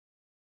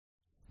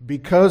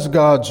Because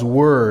God's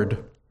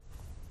Word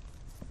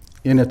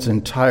in its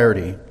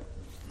entirety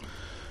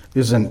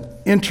is an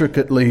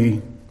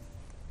intricately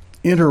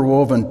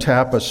interwoven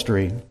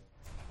tapestry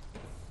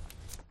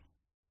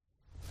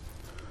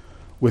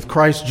with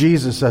Christ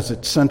Jesus as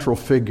its central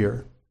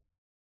figure.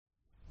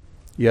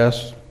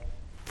 Yes,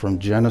 from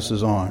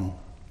Genesis on.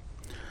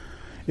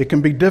 It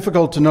can be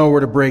difficult to know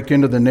where to break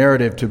into the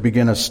narrative to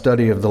begin a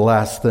study of the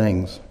last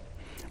things.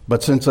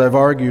 But since I've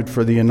argued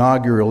for the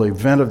inaugural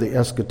event of the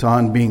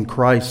eschaton being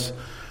Christ's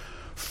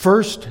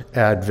first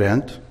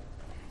advent,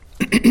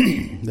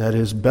 that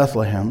is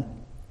Bethlehem,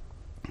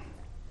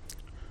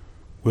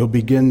 we'll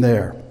begin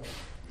there.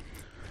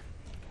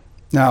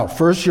 Now,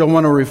 first you'll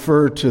want to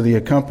refer to the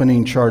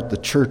accompanying chart, the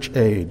church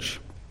age.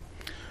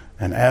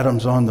 And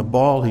Adam's on the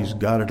ball, he's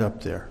got it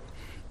up there.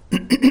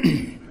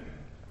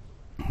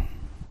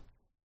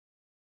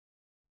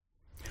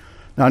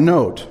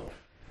 Now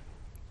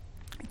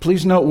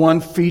please note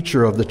one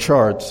feature of the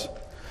charts.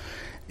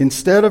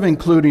 Instead of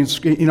including,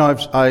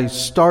 I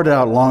started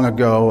out long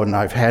ago and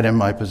I've had in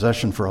my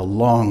possession for a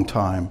long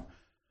time,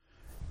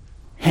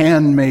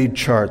 handmade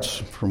charts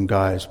from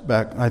guys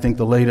back, I think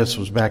the latest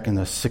was back in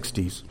the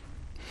 60s,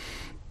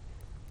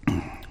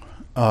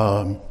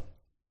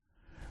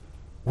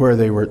 where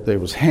they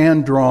was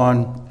hand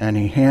drawn and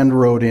he hand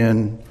wrote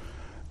in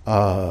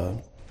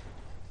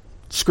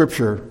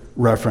scripture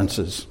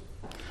references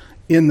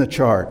in the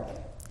chart.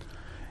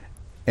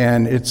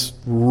 And it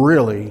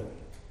really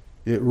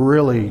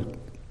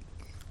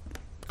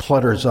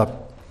clutters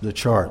up the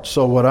chart.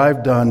 So what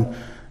I've done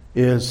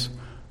is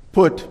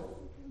put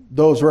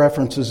those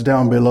references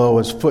down below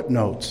as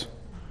footnotes.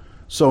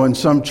 So in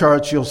some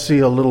charts you'll see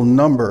a little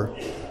number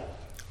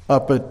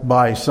up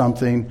by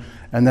something,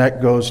 and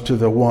that goes to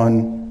the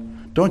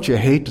one. Don't you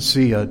hate to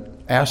see an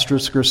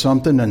asterisk or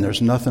something and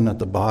there's nothing at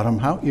the bottom?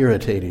 How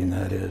irritating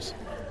that is.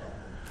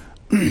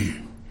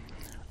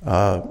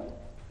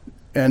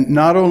 And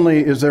not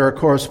only is there a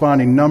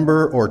corresponding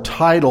number or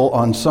title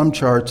on some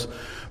charts,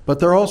 but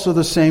they're also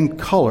the same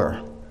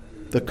color.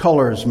 The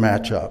colors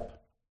match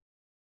up.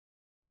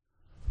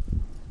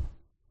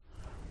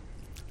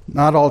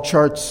 Not all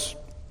charts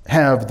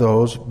have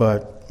those,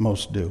 but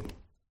most do.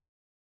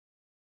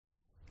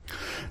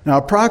 Now,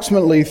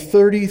 approximately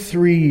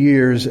 33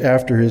 years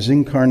after his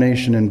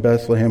incarnation in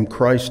Bethlehem,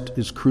 Christ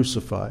is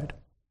crucified.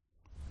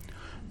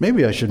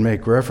 Maybe I should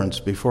make reference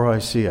before I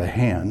see a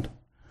hand.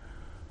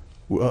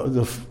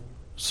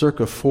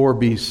 Circa 4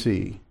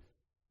 BC.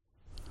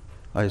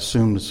 I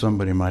assume that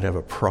somebody might have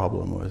a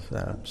problem with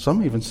that.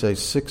 Some even say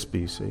 6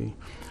 BC.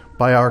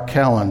 By our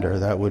calendar,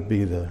 that would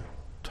be the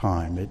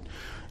time.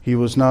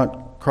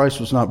 Christ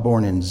was not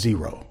born in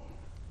 0.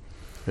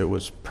 It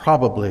was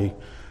probably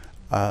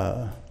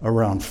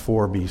around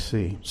 4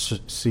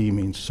 BC. C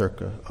means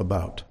circa,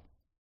 about.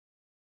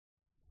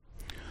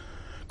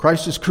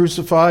 Christ is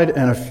crucified,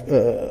 and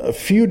a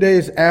few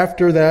days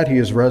after that, he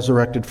is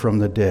resurrected from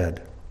the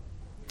dead.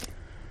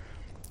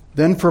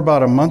 Then for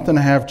about a month and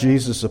a half,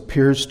 Jesus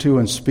appears to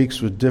and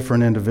speaks with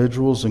different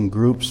individuals and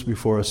groups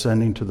before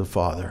ascending to the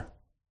Father.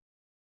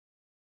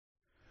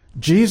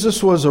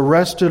 Jesus was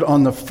arrested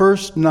on the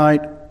first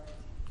night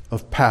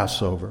of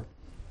Passover.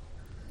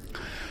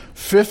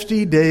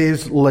 50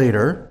 days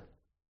later,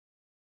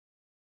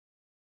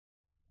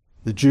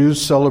 the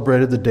Jews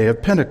celebrated the day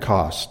of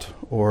Pentecost,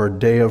 or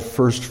Day of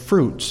First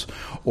Fruits,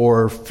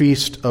 or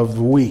Feast of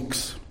the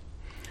Weeks.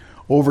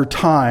 Over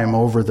time,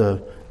 over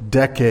the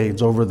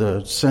decades, over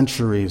the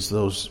centuries,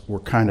 those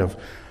were kind of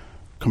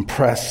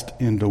compressed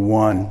into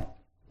one.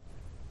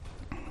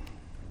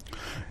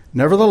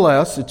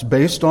 Nevertheless, it's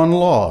based on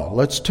law.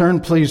 Let's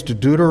turn, please, to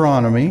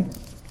Deuteronomy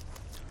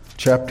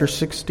chapter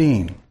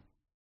 16.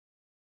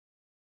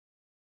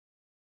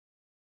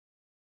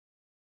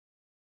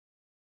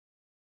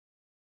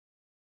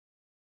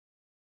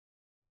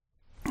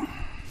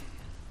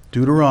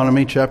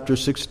 Deuteronomy chapter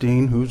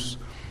 16.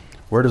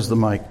 Where does the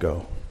mic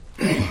go?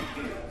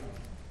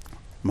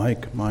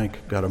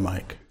 Mike, got a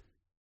mic.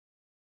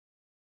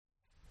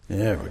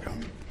 There we go.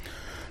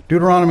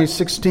 Deuteronomy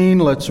 16,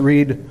 let's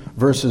read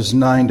verses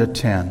 9 to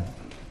 10.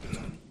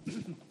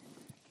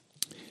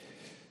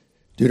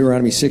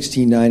 Deuteronomy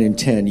 16, 9 and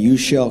 10. You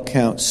shall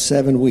count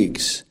 7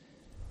 weeks.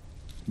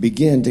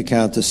 Begin to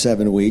count the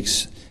 7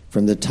 weeks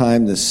from the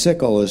time the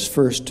sickle is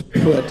first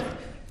put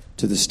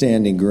to the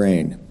standing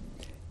grain.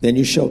 Then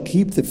you shall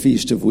keep the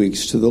Feast of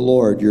Weeks to the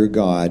Lord your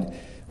God,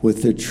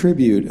 with the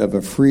tribute of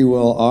a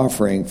freewill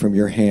offering from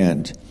your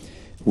hand,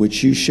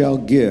 which you shall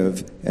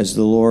give as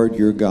the Lord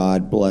your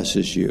God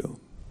blesses you.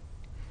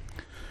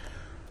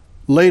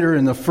 Later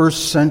in the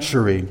first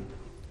century,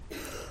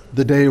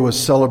 the day was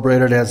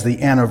celebrated as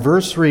the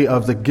anniversary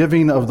of the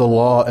giving of the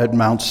law at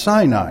Mount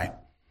Sinai.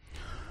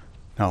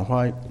 Now,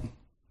 why?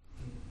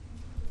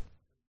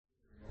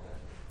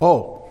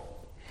 Oh.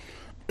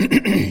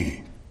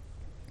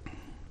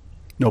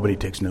 Nobody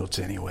takes notes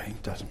anyway.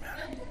 It doesn't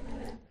matter.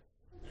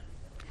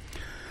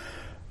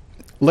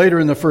 Later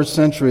in the first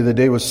century, the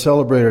day was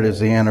celebrated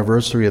as the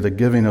anniversary of the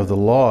giving of the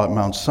law at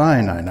Mount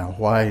Sinai. Now,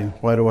 why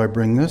do I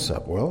bring this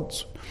up? Well,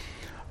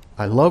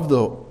 I love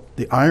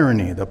the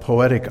irony, the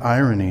poetic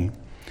irony,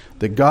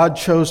 that God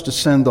chose to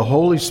send the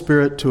Holy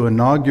Spirit to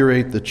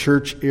inaugurate the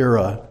church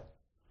era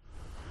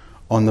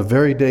on the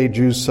very day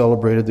Jews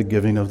celebrated the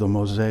giving of the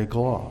Mosaic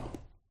Law.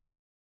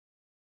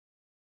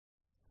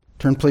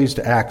 Turn please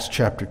to Acts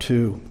chapter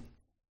 2.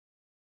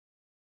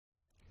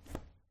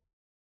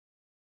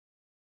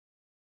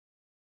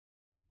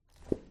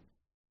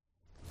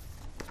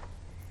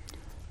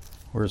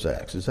 Where's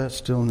Acts? Is that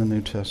still in the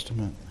New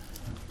Testament?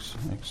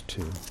 Acts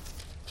 2.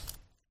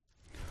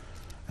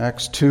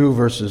 Acts 2,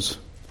 verses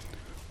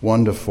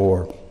 1 to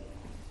 4.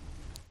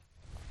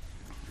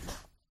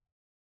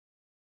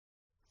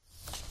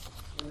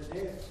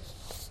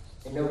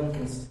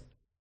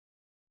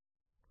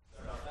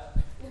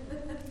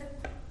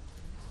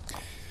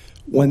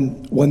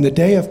 When the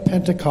day of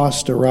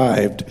Pentecost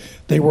arrived,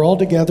 they were all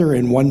together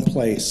in one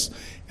place.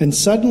 And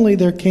suddenly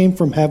there came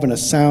from heaven a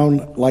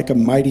sound like a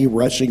mighty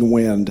rushing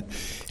wind,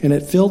 and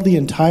it filled the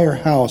entire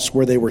house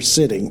where they were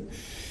sitting.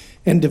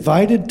 And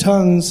divided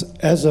tongues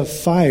as of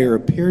fire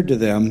appeared to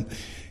them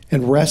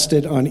and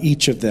rested on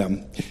each of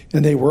them.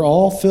 And they were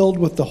all filled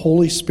with the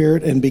Holy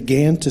Spirit and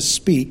began to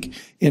speak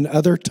in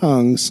other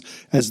tongues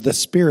as the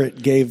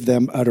Spirit gave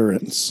them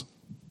utterance.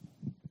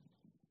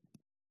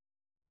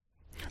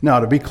 Now,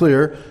 to be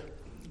clear,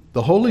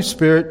 the Holy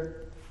Spirit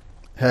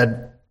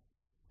had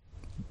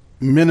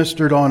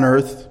ministered on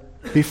earth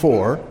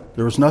before.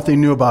 There was nothing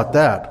new about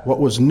that. What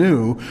was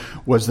new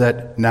was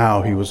that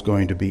now he was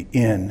going to be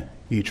in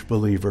each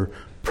believer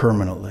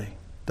permanently.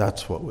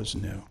 That's what was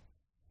new.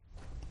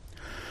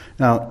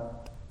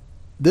 Now,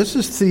 this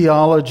is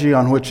theology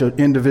on which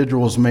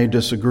individuals may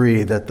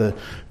disagree, that the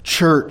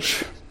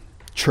church,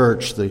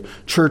 the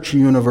church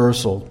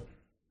universal,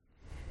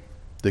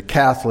 the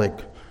Catholic,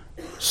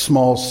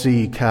 small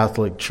c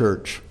Catholic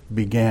Church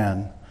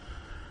began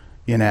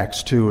in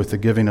Acts 2 with the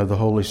giving of the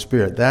Holy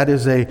Spirit. That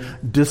is a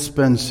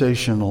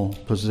dispensational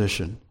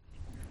position.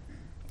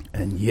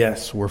 And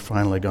yes, we're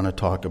finally going to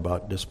talk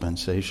about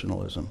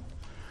dispensationalism.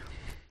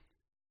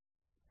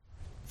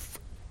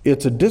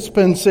 It's a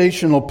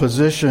dispensational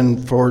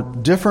position for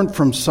different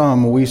from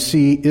some. We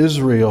see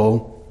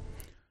Israel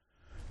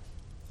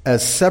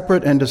as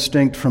separate and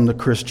distinct from the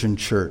Christian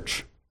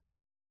church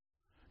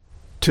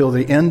till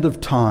the end of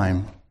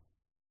time.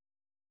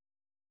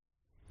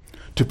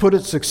 To put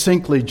it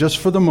succinctly, just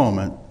for the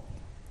moment,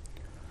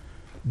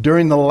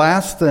 during the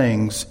last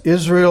things,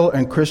 Israel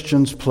and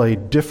Christians play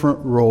different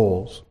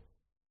roles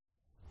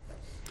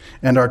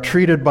and are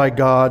treated by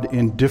God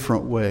in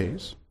different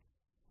ways.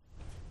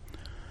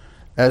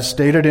 As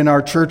stated in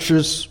our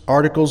church's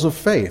articles of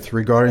faith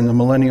regarding the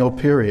millennial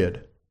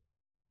period.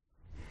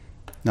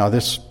 Now,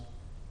 this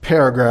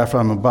paragraph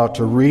I'm about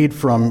to read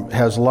from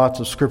has lots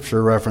of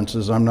scripture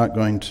references. I'm not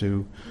going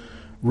to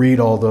read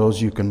all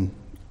those. You can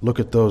look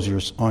at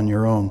those on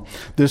your own.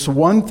 This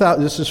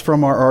is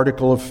from our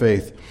article of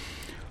faith.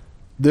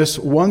 This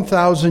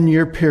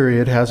 1,000-year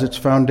period has its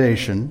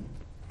foundation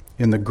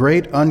in the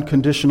great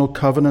unconditional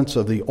covenants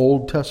of the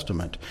Old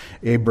Testament,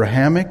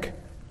 Abrahamic,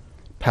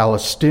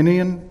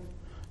 Palestinian,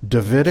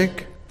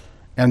 Davidic,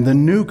 and the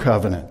New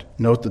Covenant.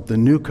 Note that the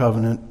New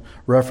Covenant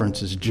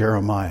references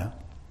Jeremiah.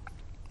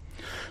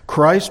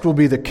 Christ will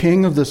be the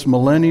king of this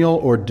millennial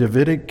or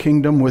Davidic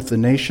kingdom, with the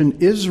nation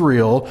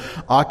Israel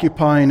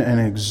occupying an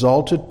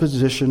exalted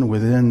position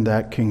within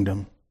that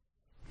kingdom.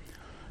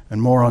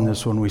 And more on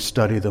this when we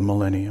study the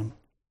millennium.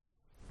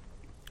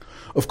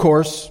 Of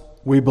course,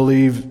 we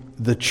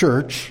believe the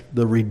church,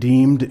 the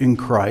redeemed in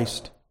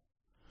Christ,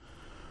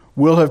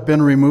 will have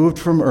been removed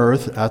from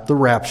earth at the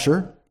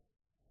rapture,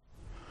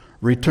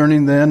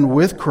 returning then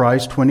with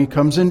Christ when he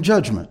comes in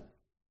judgment.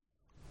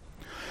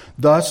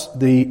 Thus,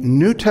 the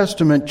New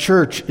Testament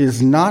church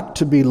is not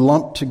to be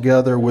lumped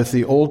together with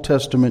the Old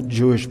Testament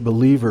Jewish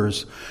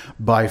believers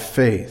by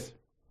faith.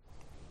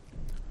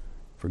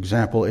 For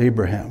example,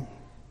 Abraham.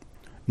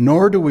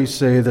 Nor do we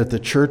say that the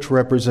church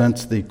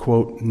represents the,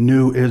 quote,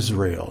 new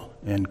Israel,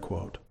 end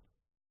quote.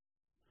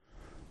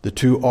 The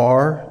two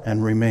are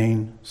and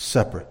remain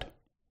separate.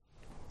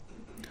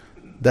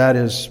 That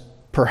is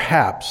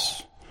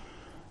perhaps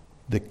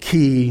the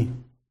key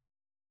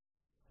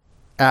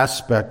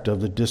aspect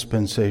of the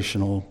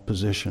dispensational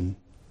position,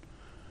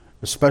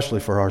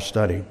 especially for our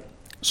study.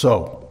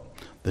 So,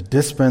 the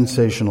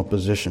dispensational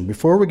position.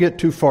 Before we get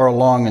too far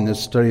along in this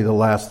study of the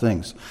last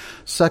things,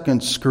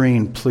 second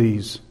screen,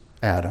 please,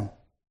 Adam.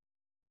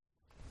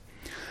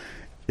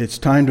 It's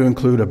time to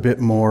include a bit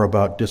more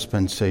about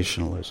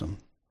dispensationalism.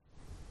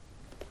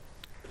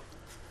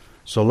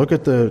 So look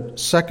at the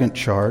second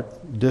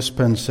chart,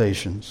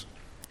 dispensations.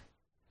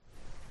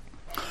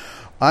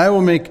 I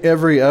will make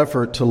every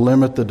effort to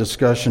limit the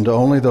discussion to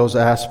only those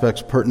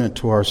aspects pertinent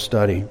to our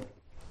study.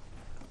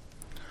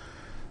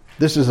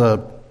 This is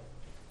a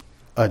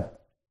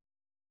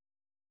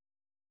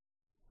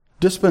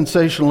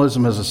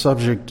dispensationalism is a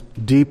subject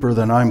deeper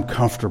than I'm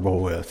comfortable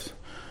with.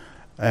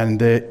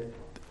 And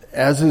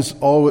as is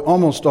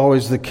almost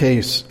always the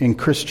case in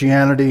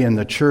Christianity and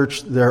the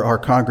church, there are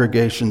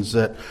congregations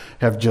that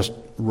have just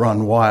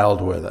run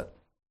wild with it.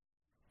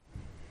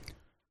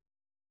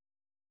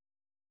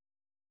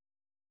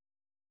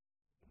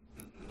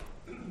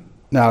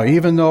 Now,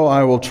 even though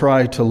I will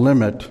try to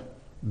limit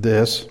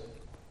this,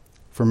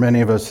 for many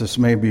of us this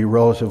may be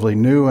relatively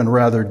new and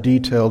rather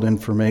detailed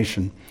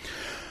information,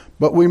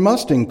 but we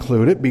must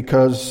include it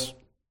because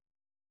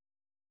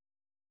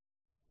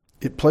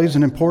it plays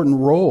an important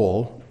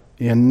role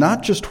in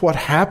not just what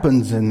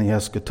happens in the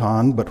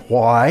eschaton, but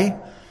why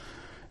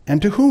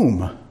and to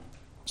whom,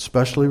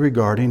 especially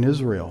regarding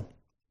Israel.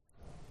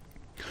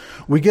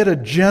 We get a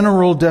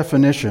general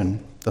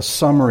definition, a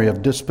summary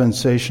of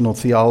dispensational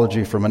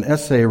theology from an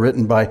essay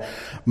written by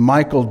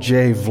Michael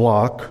J.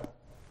 Vlock,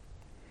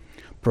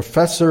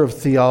 professor of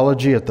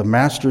theology at the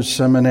Master's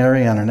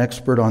Seminary and an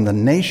expert on the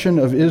nation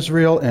of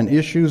Israel and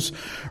issues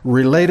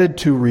related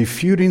to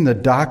refuting the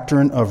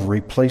doctrine of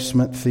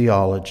replacement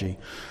theology.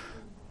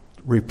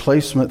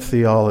 Replacement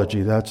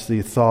theology, that's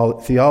the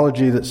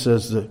theology that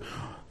says that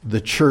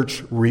the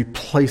church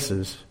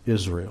replaces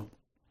Israel.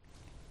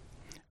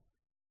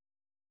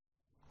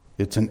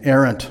 It's an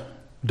errant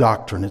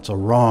doctrine. It's a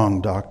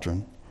wrong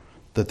doctrine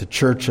that the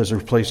church has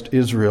replaced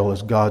Israel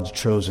as God's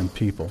chosen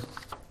people.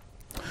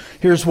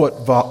 Here's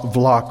what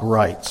Vlock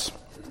writes.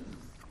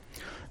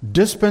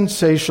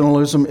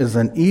 Dispensationalism is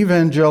an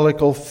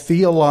evangelical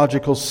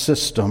theological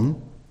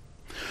system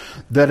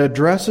that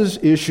addresses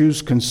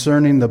issues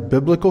concerning the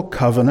biblical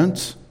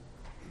covenants,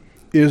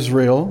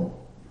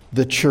 Israel,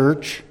 the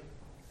church,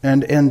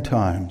 and end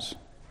times.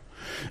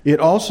 It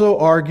also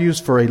argues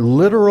for a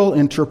literal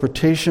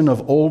interpretation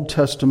of Old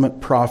Testament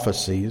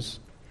prophecies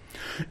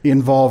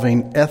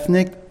involving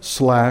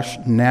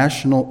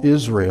ethnic/national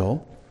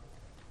Israel,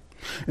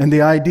 and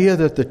the idea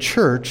that the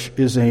church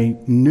is a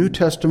New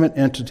Testament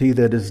entity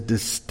that is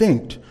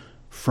distinct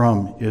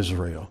from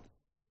Israel.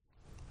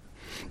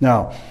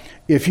 Now,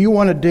 if you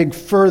want to dig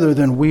further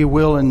than we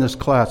will in this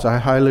class, I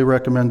highly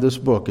recommend this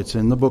book. It's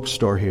in the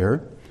bookstore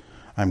here.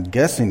 I'm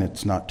guessing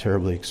it's not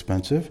terribly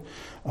expensive.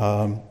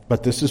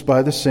 But this is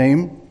by the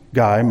same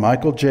guy,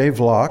 Michael J.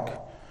 Vlock,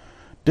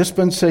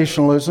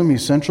 Dispensationalism,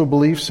 Essential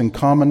Beliefs and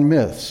Common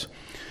Myths.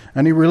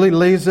 And he really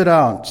lays it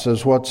out,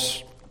 says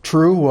what's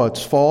true,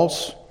 what's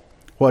false,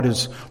 what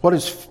is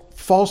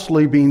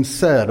falsely being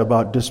said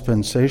about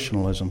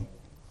dispensationalism.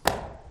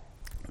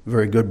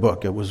 Very good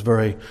book. It was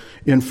very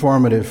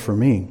informative for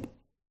me.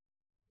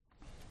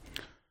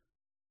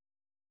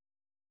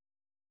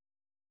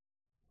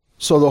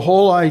 So the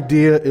whole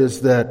idea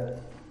is that,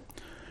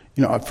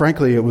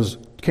 frankly, it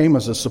came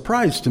as a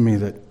surprise to me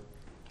that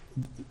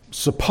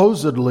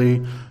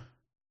supposedly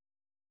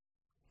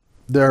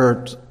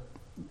there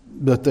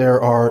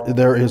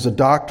is a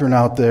doctrine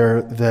out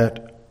there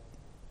that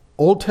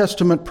Old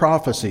Testament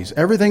prophecies,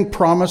 everything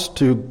promised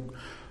to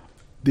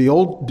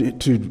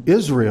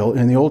Israel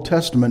in the Old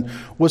Testament,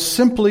 was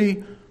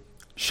simply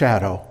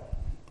shadow,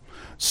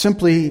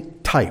 simply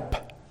type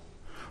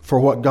for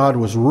what God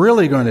was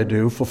really going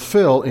to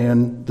fulfill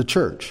in the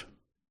church.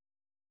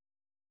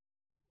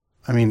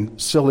 I mean,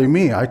 silly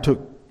me, I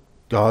took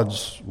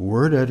God's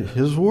word at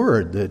His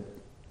word that,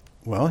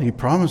 He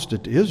promised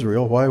it to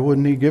Israel, why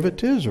wouldn't He give it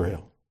to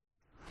Israel?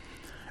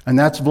 And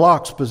that's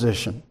Vlock's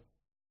position.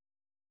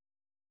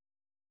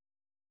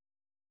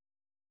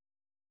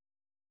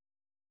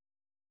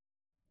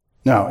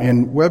 Now,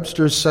 in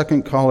Webster's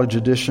Second College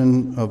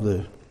edition of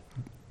the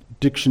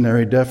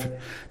dictionary,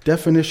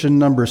 definition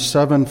number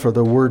 7 for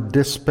the word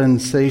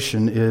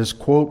dispensation is,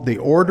 quote, the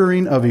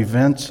ordering of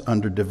events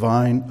under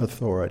divine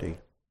authority.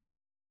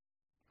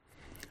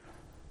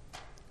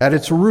 At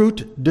its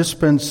root,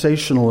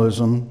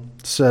 dispensationalism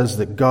says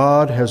that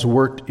God has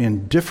worked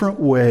in different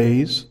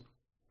ways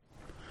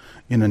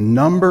in a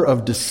number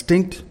of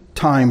distinct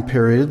time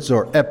periods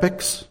or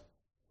epochs,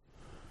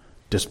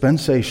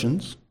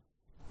 dispensations,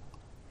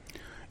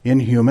 in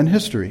human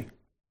history.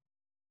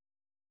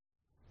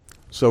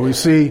 So we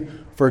see,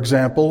 for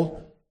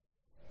example,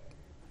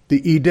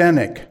 the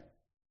Edenic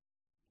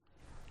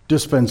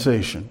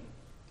dispensation,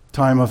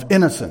 time of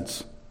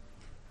innocence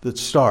that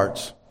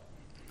starts.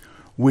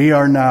 We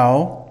are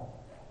now,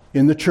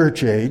 in the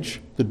church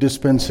age, the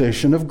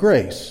dispensation of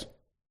grace.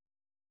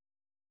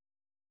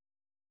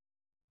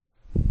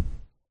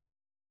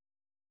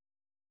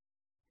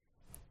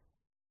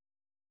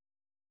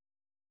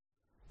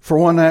 For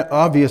one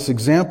obvious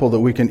example that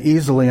we can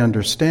easily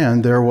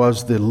understand, there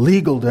was the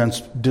legal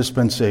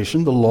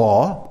dispensation, the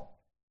law,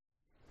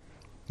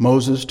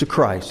 Moses to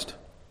Christ,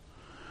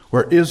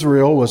 where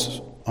Israel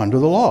was under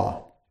the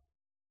law,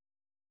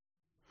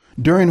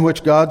 during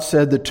which God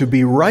said that to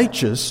be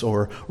righteous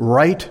or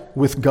right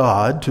with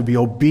God, to be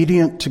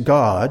obedient to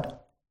God,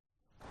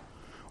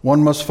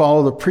 one must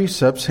follow the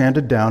precepts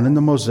handed down in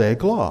the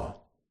Mosaic law,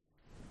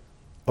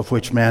 of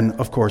which man,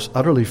 of course,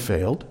 utterly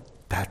failed.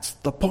 That's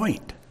the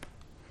point.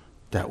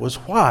 That was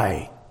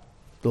why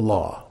the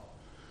law,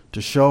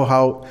 to show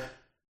how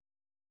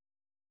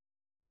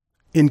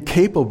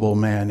incapable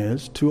man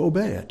is to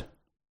obey it.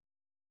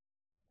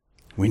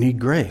 We need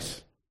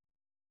grace.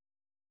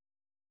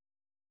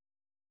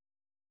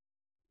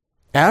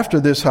 After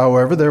this,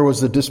 however, there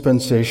was the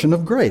dispensation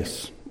of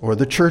grace, or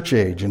the church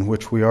age in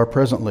which we are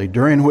presently,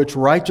 during which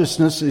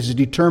righteousness is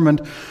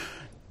determined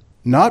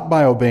not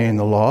by obeying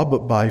the law,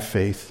 but by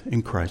faith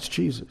in Christ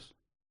Jesus.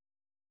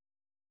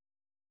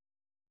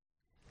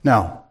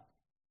 Now,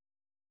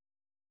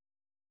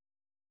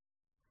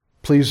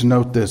 please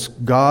note this.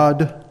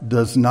 God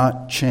does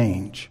not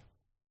change.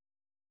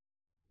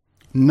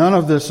 None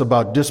of this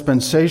about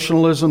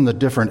dispensationalism, the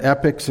different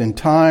epochs in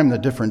time, the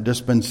different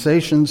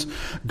dispensations,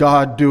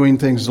 God doing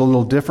things a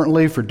little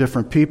differently for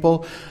different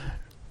people.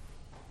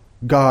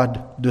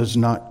 God does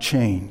not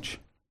change.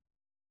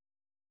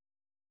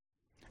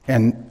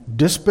 And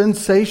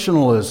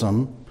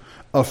dispensationalism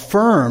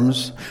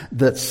affirms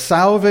that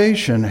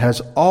salvation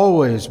has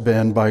always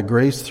been by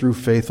grace through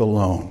faith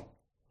alone.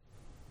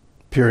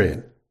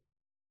 Period.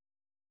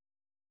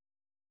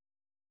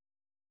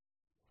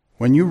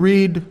 When you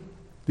read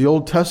the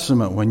Old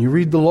Testament, when you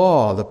read the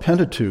law, the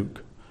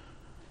Pentateuch,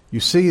 you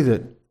see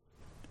that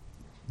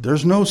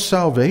there's no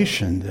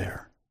salvation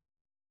there.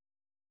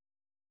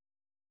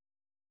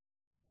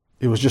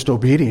 It was just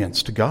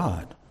obedience to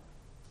God.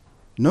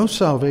 No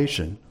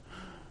salvation.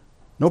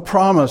 No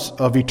promise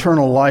of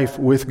eternal life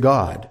with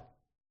God.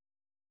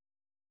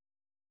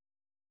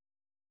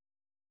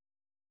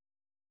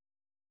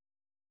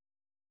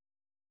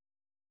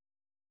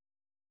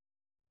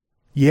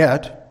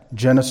 Yet,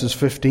 Genesis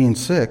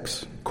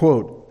 15:6,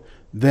 quote,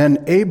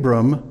 "Then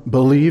Abram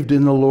believed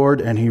in the Lord,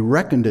 and he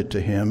reckoned it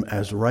to him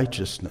as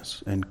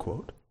righteousness," end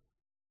quote.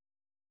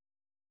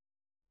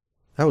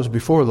 That was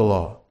before the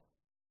law.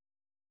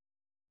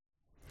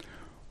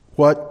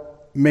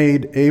 What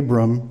made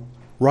Abram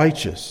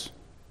righteous?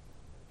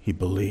 He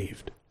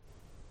believed.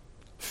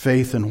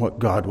 Faith in what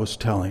God was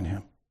telling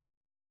him.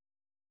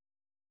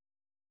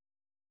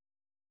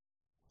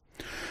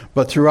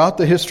 But throughout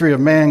the history of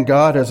man,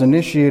 God has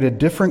initiated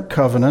different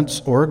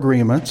covenants or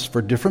agreements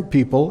for different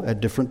people at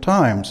different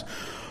times.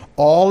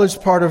 All is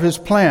part of his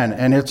plan,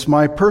 and it's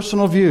my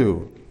personal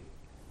view.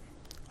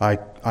 I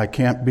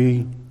can't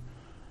be,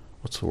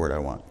 what's the word I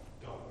want?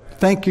 Dogmatic.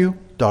 Thank you.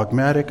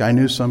 Dogmatic. I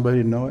knew somebody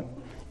would know it.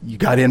 You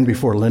got in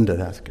before Linda.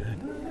 That's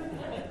good.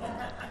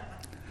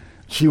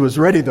 She was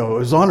ready, though. It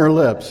was on her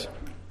lips.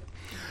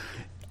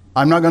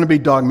 I'm not going to be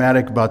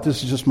dogmatic about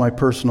this. It's just my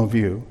personal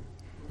view.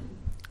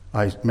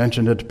 I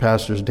mentioned it to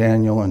Pastors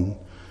Daniel and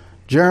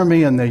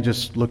Jeremy, and they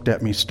just looked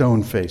at me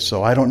stone-faced,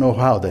 so I don't know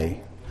how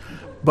they.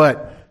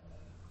 But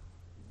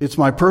it's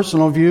my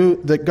personal view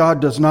that God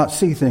does not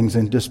see things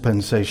in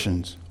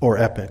dispensations or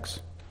epochs.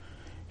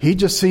 He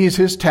just sees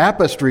his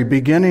tapestry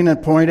beginning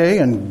at point A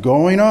and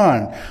going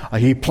on.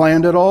 He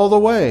planned it all the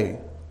way.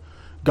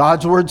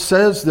 God's word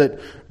says that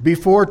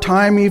before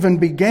time even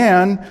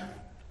began,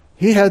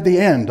 he had the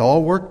end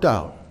all worked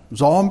out. It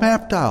was all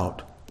mapped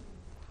out.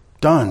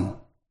 Done.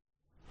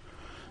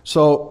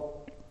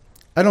 So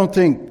I don't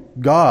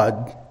think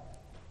God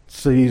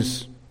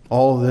sees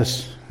all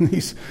this,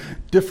 these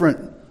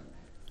different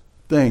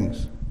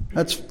things.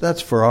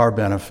 That's for our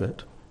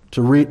benefit.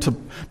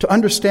 To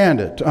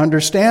understand it, to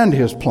understand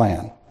his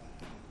plan,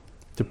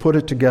 to put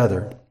it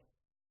together.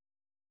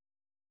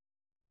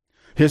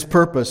 His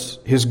purpose,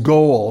 his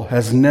goal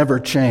has never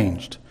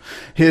changed.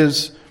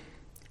 His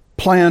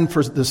plan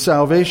for the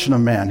salvation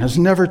of man has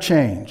never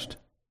changed.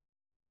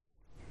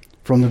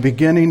 From the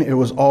beginning, it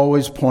was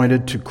always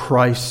pointed to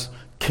Christ's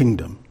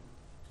kingdom.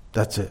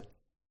 That's it.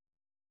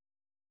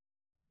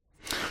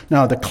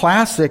 Now, the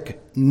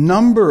classic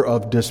number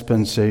of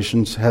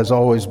dispensations has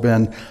always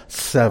been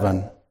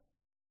 7.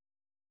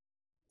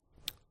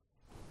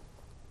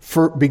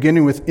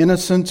 Beginning with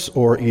innocence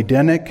or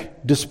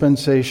Edenic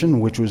dispensation,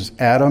 which was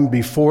Adam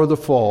before the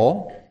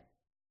fall.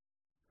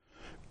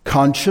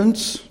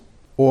 Conscience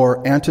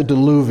or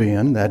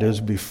antediluvian, that is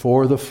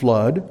before the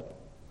flood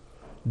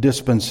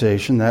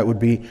dispensation, that would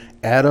be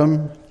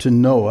Adam to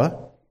Noah.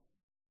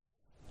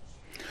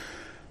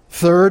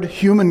 Third,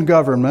 human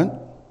government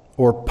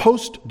or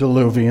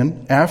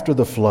post-diluvian, after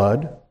the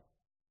flood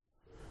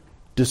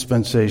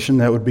dispensation,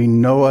 that would be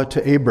Noah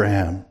to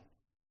Abraham.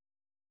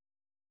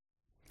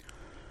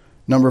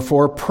 Number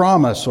 4,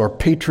 promise or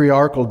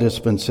patriarchal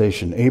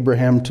dispensation,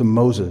 Abraham to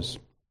Moses.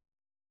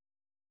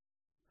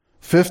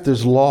 Fifth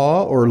is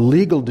law or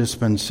legal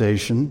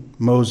dispensation,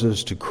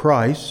 Moses to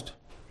Christ.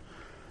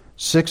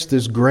 Sixth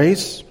is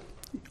grace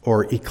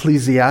or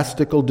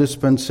ecclesiastical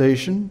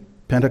dispensation,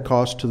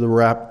 Pentecost to the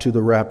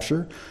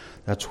rapture.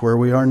 That's where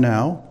we are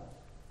now.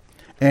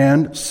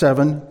 And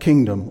 7,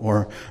 kingdom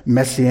or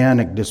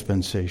messianic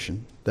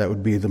dispensation. That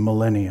would be the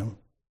millennium.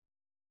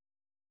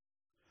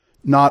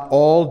 Not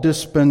all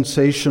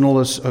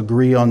dispensationalists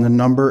agree on the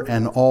number,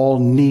 and all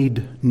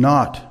need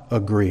not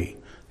agree.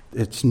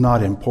 It's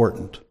not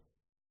important.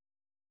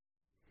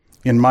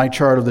 In my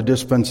chart of the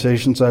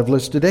dispensations, I've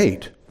listed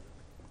 8.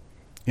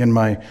 In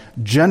my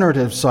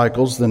generative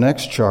cycles, the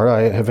next chart,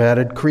 I have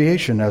added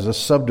creation as a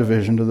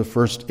subdivision to the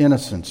first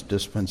innocence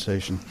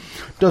dispensation.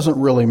 Doesn't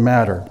really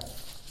matter.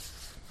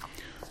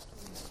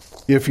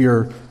 If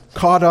you're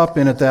caught up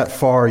in it that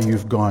far,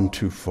 you've gone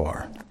too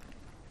far.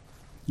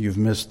 You've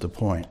missed the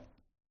point.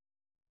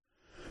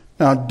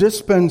 Now,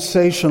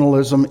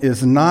 dispensationalism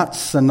is not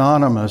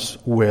synonymous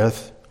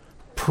with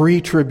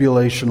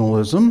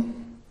pre-tribulationalism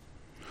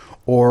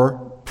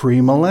or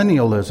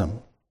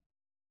premillennialism.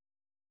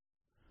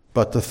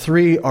 But the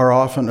three are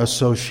often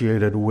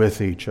associated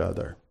with each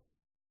other.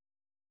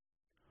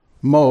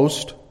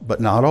 Most,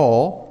 but not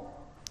all,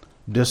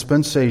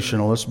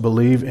 dispensationalists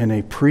believe in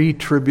a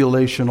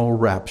pre-tribulational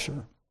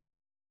rapture.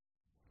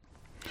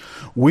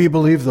 We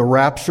believe the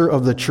rapture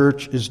of the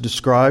church is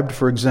described,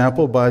 for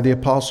example, by the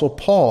Apostle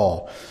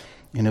Paul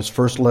in his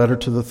first letter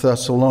to the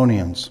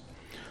Thessalonians.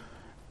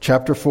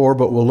 Chapter 4,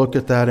 but we'll look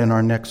at that in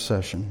our next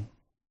session.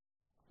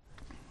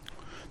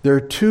 There are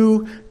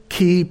two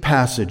key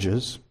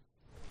passages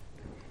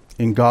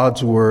in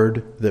God's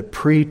Word that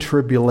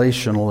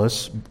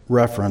pre-tribulationalists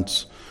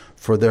reference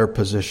for their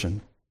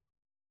position.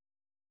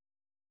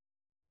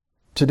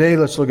 Today,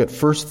 let's look at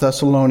 1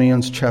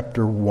 Thessalonians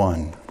chapter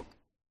 1.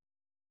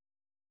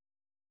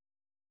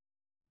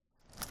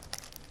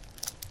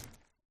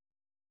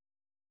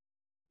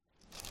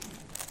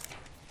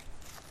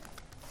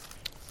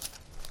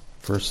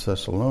 First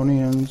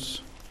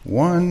Thessalonians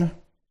 1,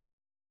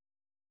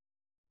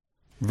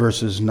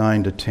 verses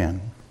 9 to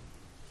 10.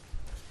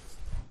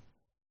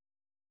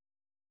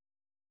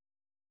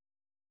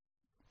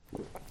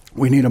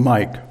 We need a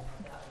mic.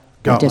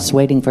 I'm just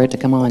waiting for it to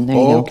come on. There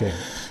you go. Okay.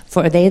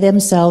 For they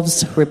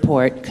themselves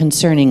report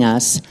concerning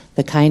us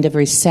the kind of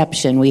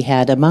reception we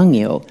had among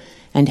you,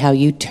 and how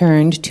you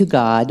turned to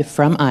God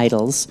from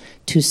idols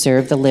to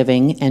serve the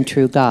living and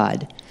true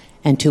God,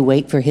 and to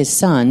wait for his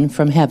Son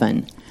from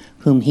heaven,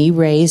 whom he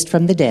raised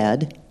from the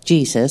dead,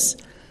 Jesus,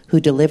 who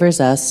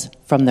delivers us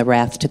from the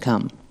wrath to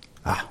come.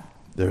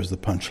 There's the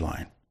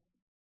punchline.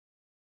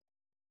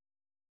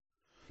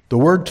 The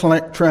word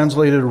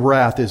translated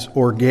wrath is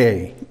orge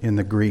in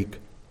the Greek,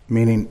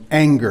 meaning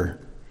anger,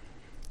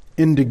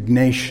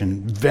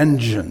 indignation,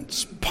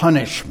 vengeance,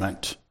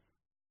 punishment.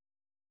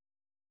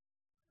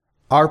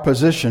 Our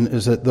position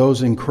is that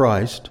those in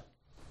Christ,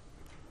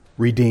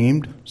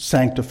 redeemed,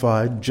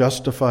 sanctified,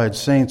 justified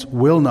saints,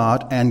 will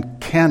not and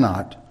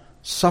cannot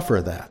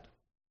suffer that.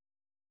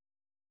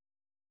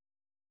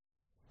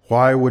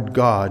 Why would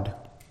God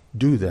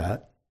do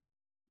that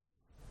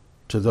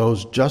to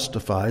those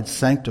justified,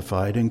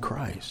 sanctified in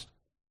Christ?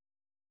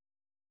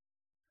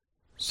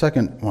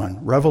 Second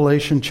one,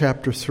 Revelation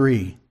chapter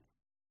 3.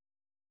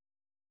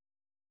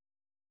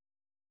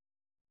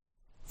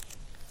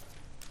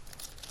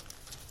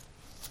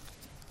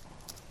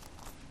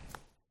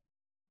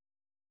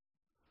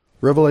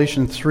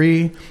 Revelation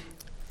 3,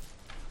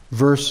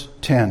 verse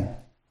 10.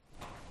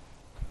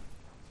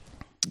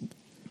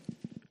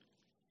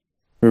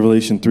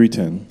 Revelation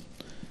 3:10.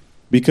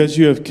 Because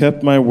you have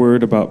kept my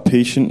word about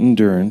patient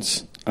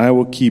endurance, I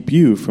will keep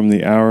you from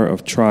the hour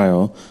of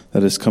trial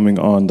that is coming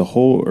on the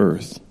whole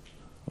earth,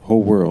 the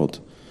whole world,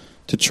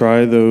 to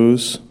try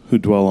those who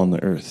dwell on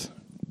the earth.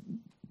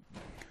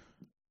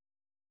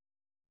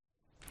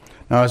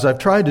 Now, as I've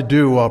tried to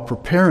do while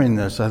preparing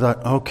this, I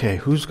thought, okay,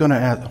 who's going to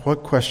ask?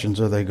 What questions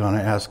are they going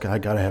to ask? I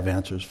got to have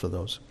answers for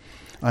those.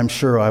 I'm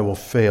sure I will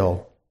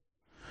fail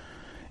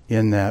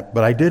in that,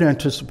 but I did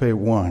anticipate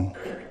one.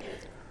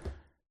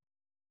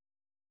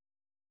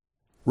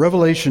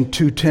 Revelation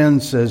 2:10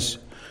 says,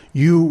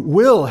 "You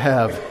will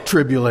have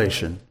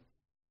tribulation."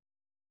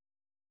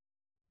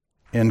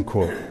 End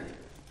quote.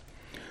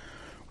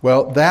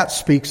 Well, that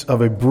speaks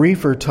of a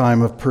briefer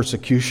time of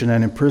persecution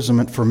and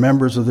imprisonment for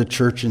members of the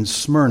church in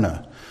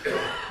Smyrna.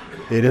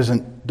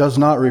 It does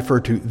not refer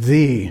to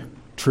the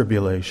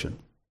tribulation.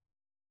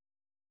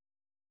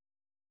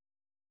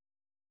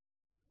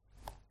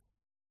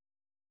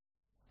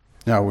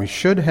 Now, we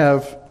should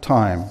have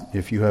time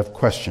if you have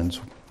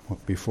questions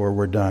before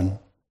we're done.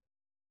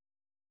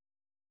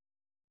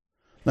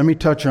 Let me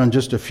touch on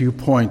just a few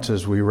points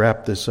as we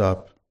wrap this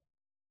up.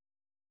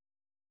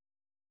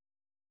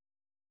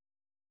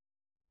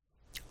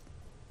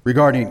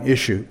 Regarding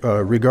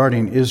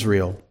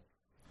Israel.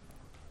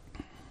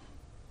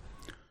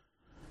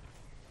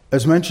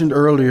 As mentioned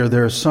earlier,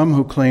 there are some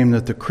who claim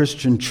that the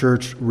Christian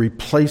church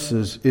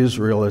replaces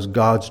Israel as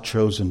God's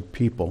chosen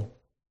people.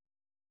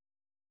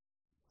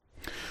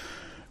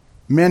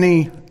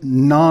 Many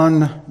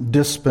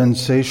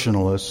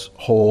non-dispensationalists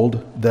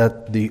hold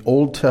that the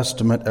Old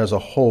Testament as a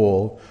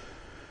whole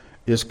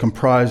is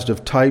comprised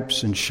of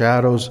types and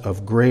shadows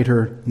of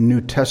greater New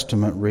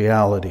Testament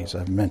realities.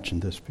 I've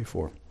mentioned this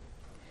before.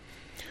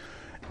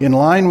 In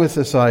line with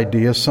this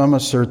idea, some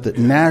assert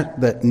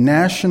that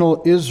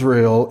national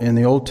Israel in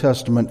the Old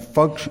Testament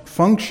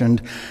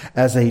functioned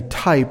as a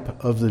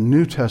type of the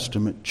New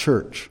Testament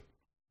church.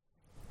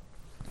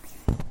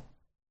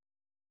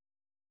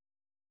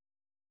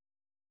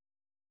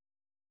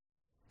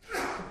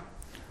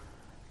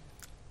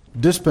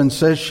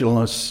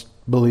 Dispensationalists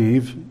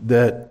believe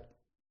that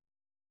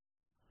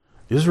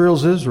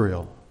Israel's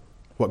Israel.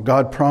 What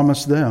God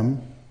promised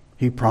them,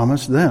 He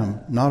promised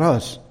them, not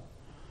us.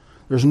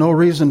 There's no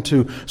reason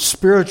to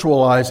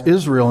spiritualize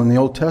Israel in the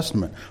Old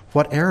Testament.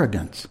 What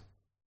arrogance.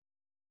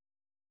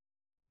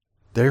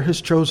 They're His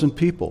chosen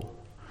people.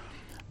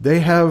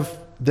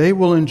 They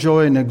will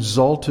enjoy an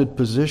exalted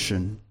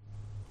position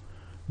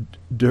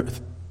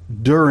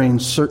during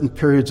certain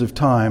periods of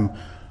time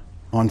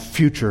on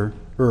future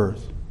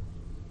earth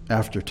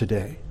after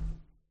today.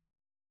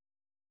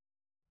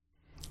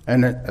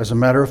 And as a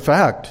matter of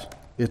fact,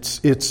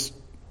 it's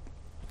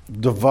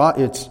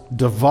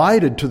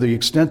divided to the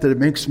extent that it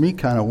makes me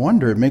kind of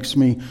wonder. It makes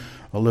me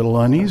a little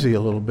uneasy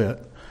a little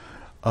bit.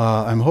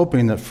 I'm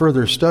hoping that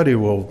further study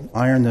will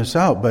iron this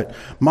out. But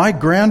my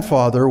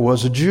grandfather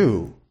was a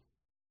Jew.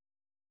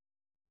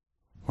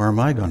 Where am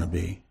I going to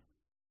be?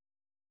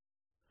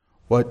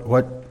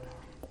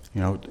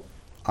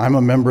 I'm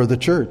a member of the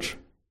church.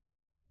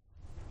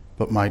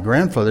 But my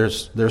grandfather,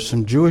 there's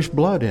some Jewish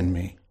blood in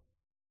me.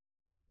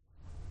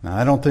 Now,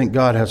 I don't think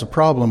God has a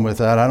problem with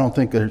that. I don't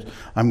think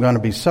I'm going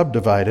to be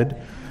subdivided.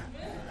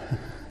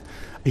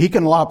 He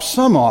can lop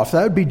some off.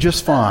 That would be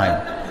just fine.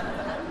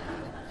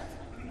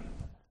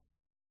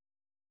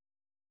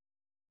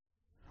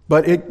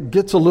 But it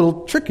gets a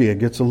little tricky. It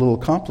gets a little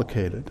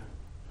complicated.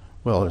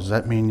 Well, does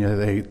that mean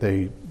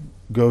they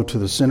go to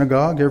the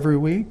synagogue every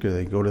week? Or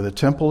they go to the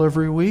temple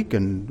every week?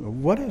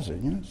 And what is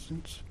it?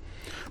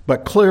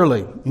 But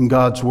clearly, in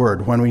God's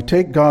Word, when we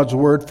take God's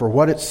Word for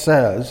what it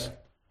says,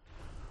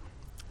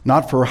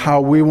 not for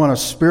how we want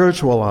to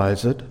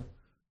spiritualize it,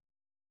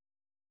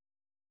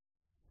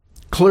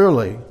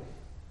 clearly,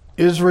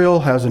 Israel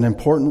has an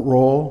important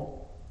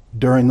role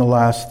during the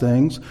last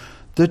things.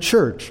 The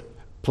church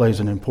plays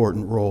an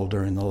important role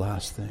during the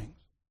last things.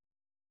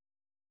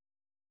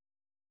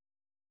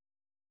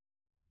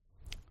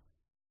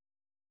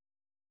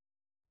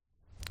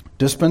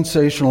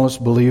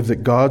 Dispensationalists believe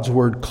that God's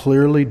Word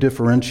clearly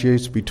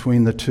differentiates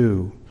between the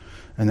two,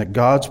 and that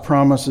God's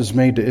promises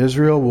made to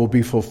Israel will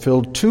be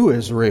fulfilled to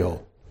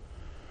Israel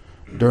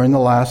during the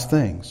last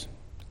things.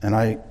 And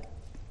it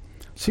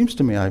seems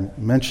to me I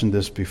mentioned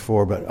this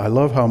before, but I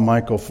love how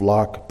Michael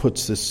Flock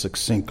puts this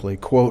succinctly.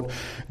 Quote,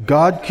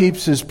 God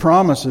keeps His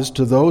promises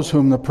to those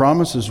whom the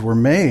promises were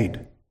made.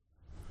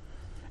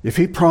 If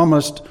He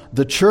promised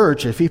the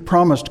church, if He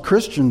promised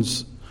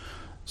Christians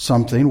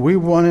something, we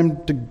want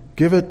Him to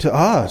give it to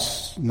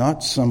us,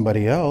 not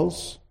somebody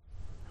else.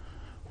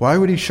 Why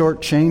would He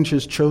shortchange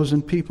His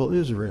chosen people,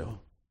 Israel?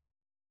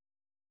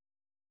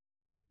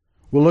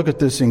 We'll look at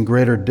this in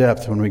greater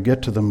depth when we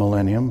get to the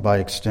millennium, by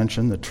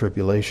extension, the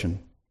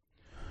tribulation.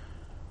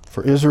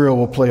 For Israel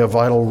will play a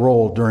vital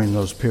role during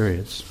those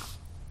periods.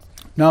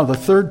 Now, the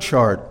third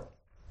chart.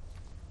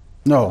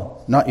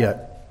 No, not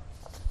yet.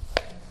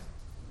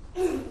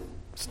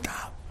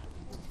 Stop.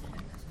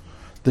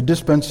 The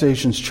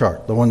dispensations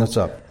chart, the one that's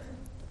up.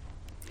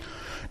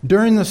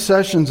 During the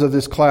sessions of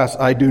this class,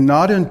 I do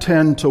not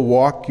intend to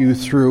walk you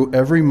through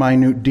every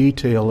minute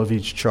detail of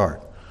each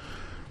chart.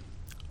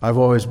 I've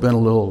always been a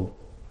little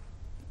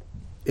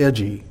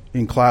edgy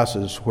in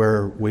classes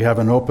where we have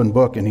an open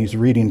book and he's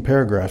reading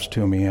paragraphs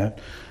to me.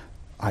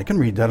 I can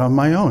read that on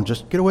my own.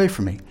 Just get away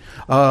from me.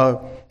 I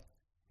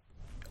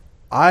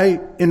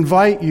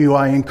invite you,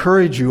 I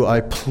encourage you,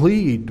 I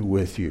plead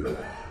with you.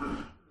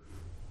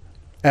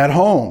 At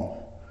home,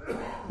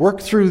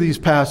 work through these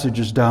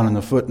passages down in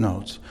the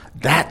footnotes.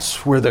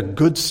 That's where the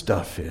good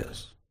stuff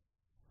is.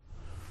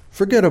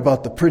 Forget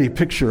about the pretty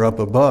picture up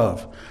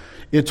above.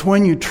 It's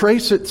when you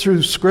trace it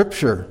through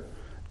Scripture,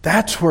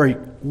 that's where,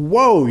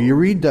 you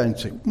read that and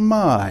say,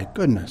 my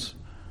goodness.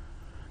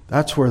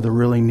 That's where the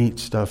really neat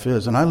stuff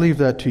is. And I leave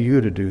that to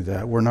you to do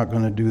that. We're not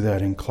going to do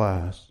that in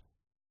class.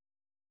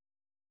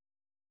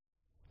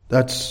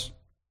 That's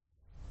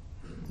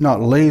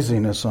not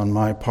laziness on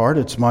my part.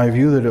 It's my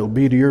view that it'll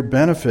be to your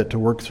benefit to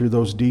work through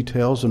those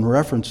details and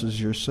references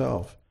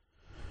yourself.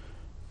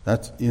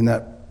 That's in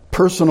that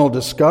personal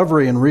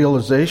discovery and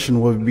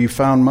realization will be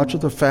found much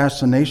of the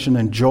fascination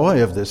and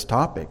joy of this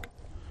topic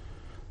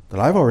that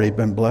I've already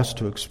been blessed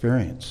to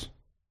experience.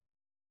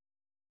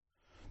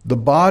 The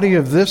body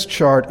of this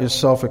chart is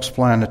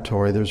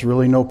self-explanatory. There's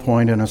really no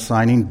point in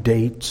assigning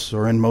dates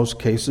or, in most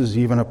cases,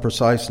 even a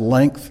precise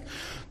length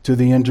to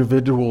the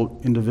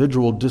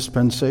individual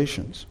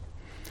dispensations.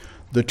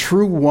 The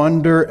true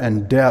wonder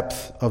and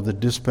depth of the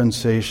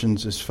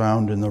dispensations is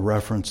found in the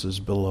references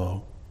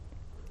below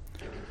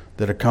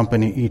that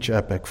accompany each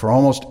epoch. For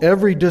almost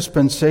every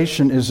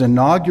dispensation is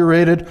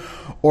inaugurated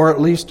or at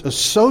least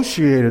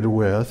associated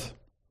with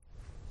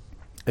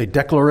a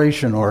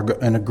declaration or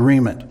an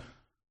agreement,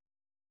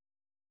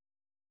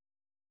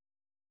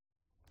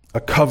 a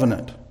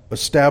covenant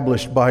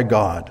established by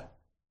God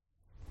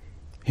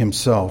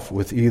Himself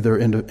with either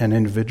an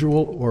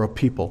individual or a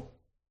people.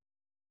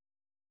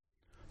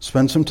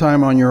 Spend some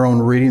time on your own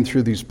reading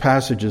through these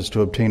passages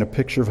to obtain a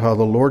picture of how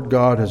the Lord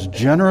God has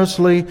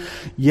generously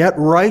yet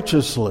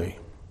righteously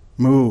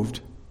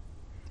moved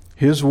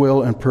His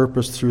will and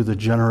purpose through the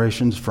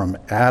generations from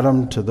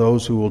Adam to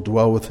those who will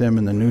dwell with Him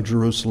in the New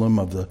Jerusalem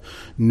of the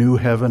new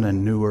heaven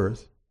and new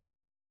earth.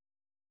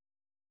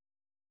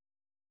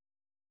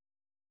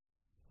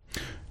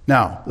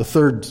 Now, the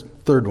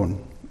third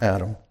one,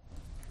 Adam.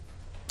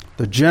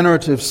 The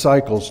generative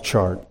cycles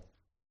chart.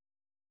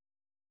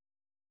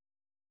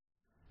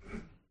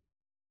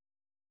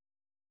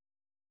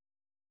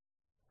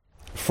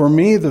 For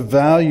me, the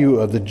value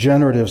of the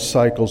generative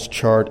cycles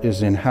chart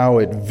is in how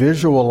it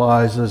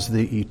visualizes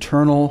the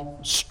eternal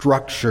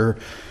structure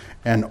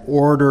and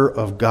order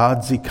of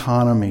God's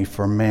economy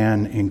for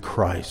man in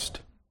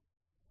Christ.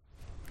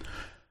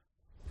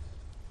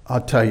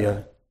 I'll tell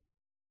you,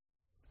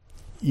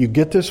 you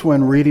get this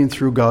when reading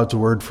through God's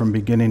Word from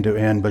beginning to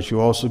end, but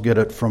you also get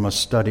it from a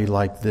study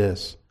like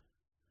this.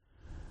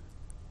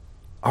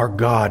 Our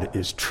God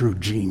is true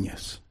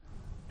genius.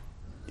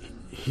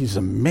 He's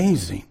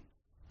amazing.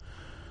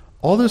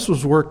 All this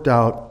was worked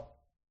out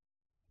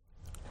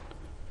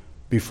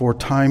before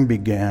time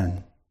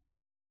began.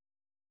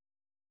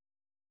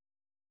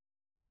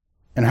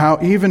 And how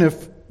even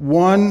if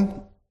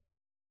one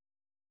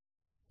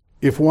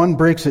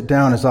breaks it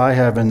down as I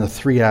have in the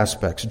three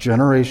aspects,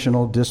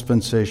 generational,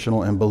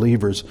 dispensational, and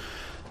believers,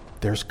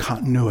 there's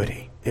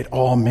continuity. It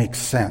all makes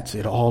sense.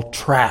 It all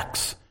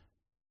tracks.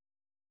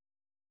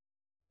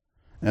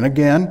 And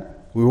again,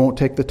 we won't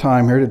take the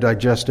time here to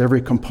digest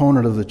every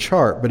component of the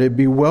chart, but it'd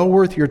be well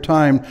worth your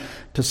time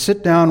to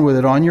sit down with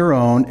it on your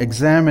own,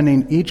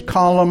 examining each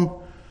column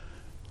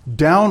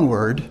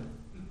downward,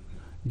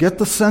 get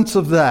the sense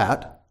of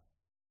that.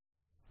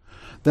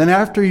 Then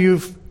after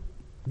you've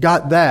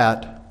got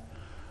that,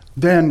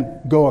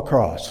 then go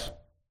across.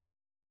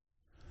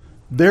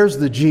 There's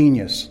the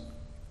genius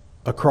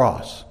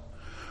across,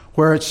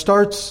 where it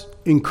starts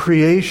in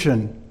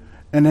creation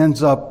and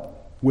ends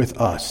up with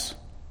us.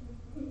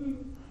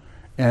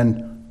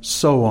 And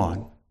so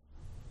on.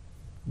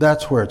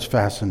 That's where it's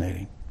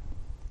fascinating.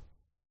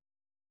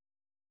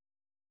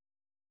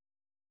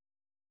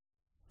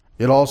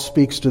 It all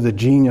speaks to the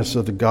genius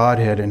of the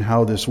Godhead and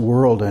how this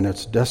world and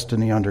its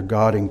destiny under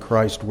God in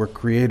Christ were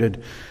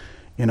created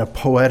in a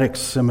poetic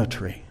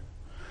symmetry.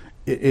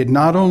 It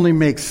not only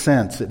makes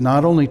sense, it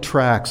not only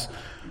tracks,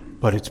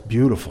 but it's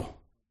beautiful.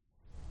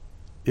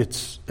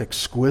 It's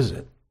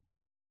exquisite.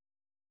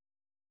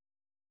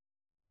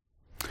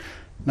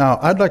 Now,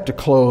 I'd like to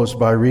close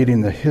by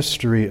reading the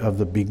history of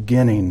the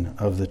beginning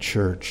of the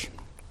church.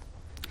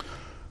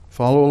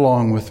 Follow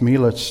along with me.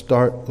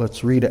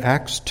 Let's read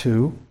Acts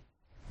 2.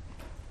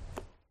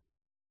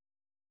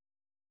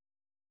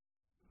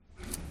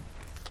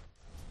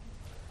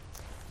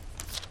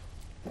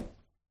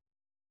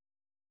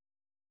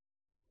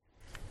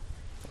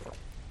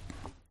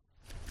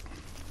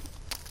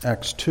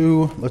 Acts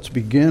 2, let's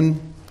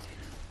begin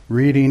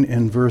reading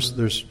in verse,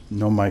 there's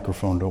no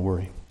microphone, don't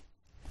worry.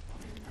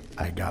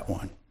 I got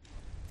one.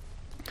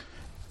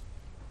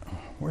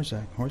 Where's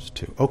that? Where's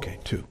 2? Okay,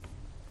 2.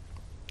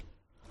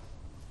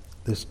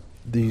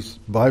 These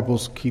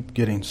Bibles keep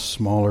getting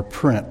smaller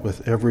print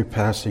with every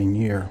passing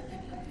year.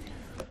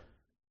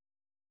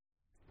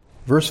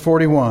 Verse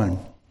 41.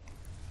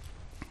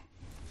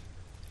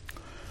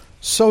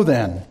 So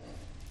then,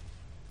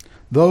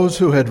 those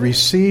who had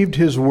received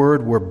his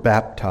word were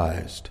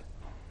baptized,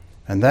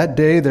 and that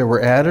day there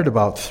were added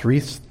about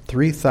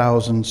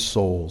 3,000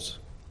 souls.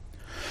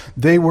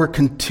 They were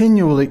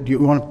continually,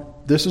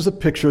 this is a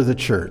picture of the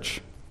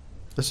church.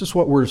 This is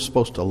what we're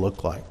supposed to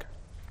look like.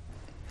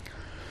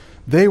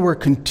 They were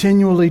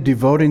continually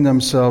devoting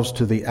themselves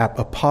to the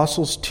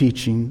apostles'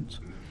 teachings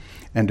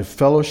and to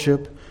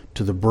fellowship,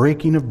 to the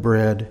breaking of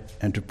bread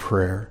and to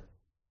prayer.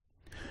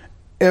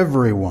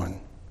 Everyone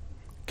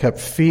kept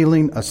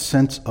feeling a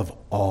sense of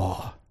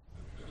awe,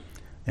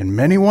 and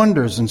many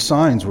wonders and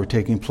signs were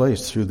taking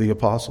place through the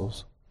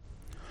apostles.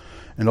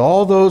 And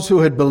all those who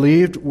had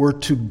believed were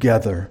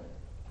together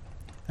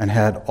and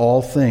had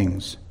all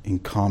things in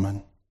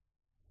common.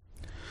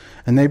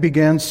 And they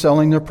began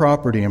selling their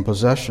property and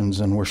possessions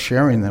and were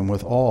sharing them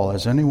with all,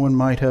 as anyone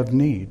might have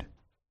need.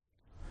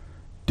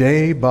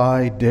 Day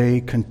by day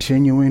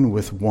continuing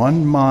with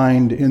one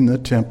mind in the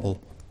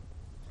temple,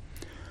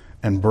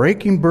 and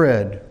breaking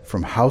bread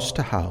from house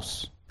to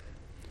house,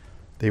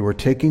 they were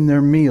taking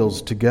their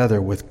meals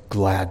together with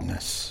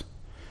gladness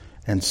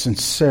and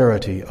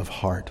sincerity of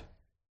heart,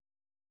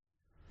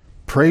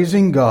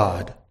 praising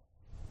God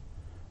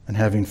and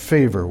having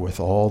favor with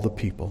all the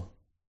people.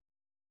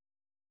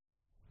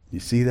 You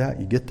see that?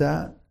 You get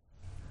that?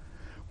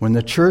 When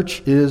the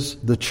church is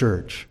the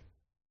church,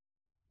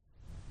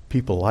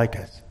 people like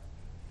it.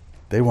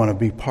 They want to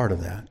be part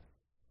of that.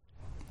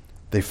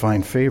 They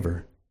find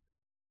favor.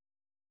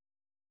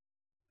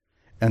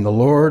 And the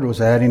Lord was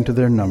adding to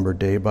their number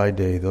day by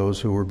day those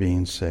who were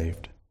being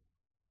saved.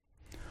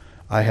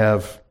 I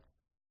have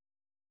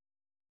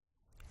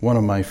one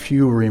of my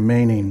few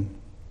remaining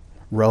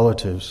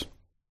relatives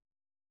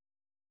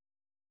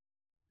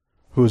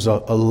who's a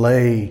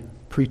lay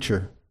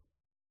preacher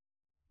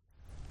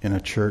in a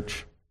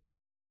church.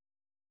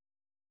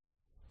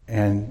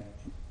 And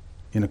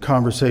in a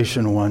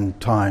conversation one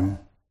time,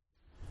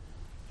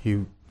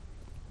 he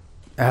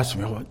asked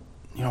me,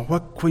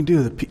 what can we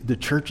do? The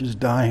church is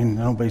dying.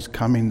 Nobody's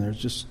coming.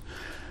 It's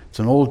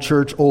an old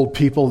church, old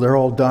people. They're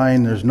all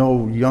dying. There's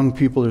no young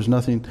people. There's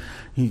nothing.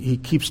 He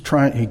keeps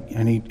trying,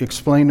 and he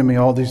explained to me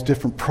all these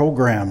different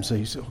programs.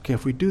 He said, okay,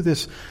 if we do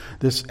this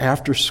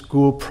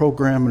after-school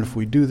program, and if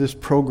we do this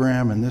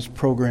program,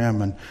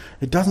 and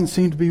it doesn't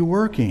seem to be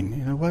working.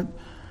 You know what?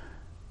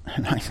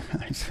 And I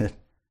said,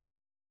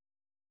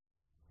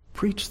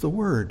 preach the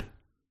word.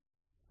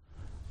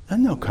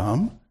 Then they'll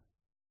come.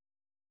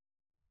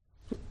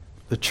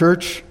 The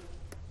church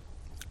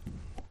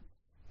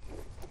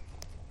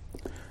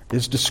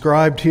is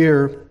described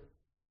here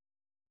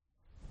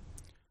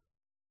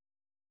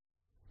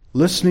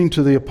listening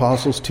to the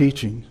apostles'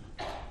 teaching,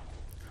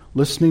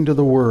 listening to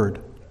the word,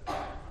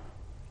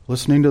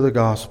 listening to the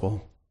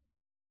gospel.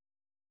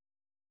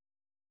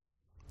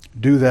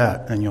 Do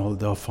that and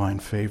they'll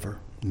find favor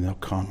and they'll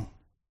come.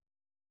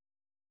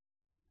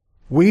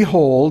 We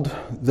hold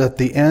that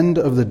the end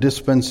of the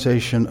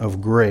dispensation of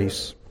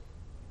grace,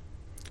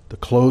 the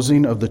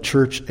closing of the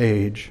church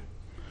age,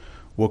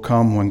 will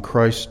come when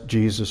Christ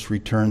Jesus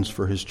returns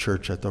for his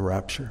church at the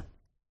rapture.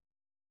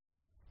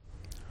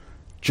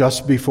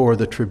 Just before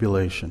the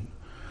tribulation,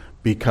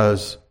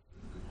 because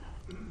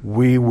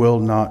we will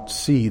not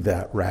see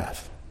that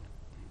wrath.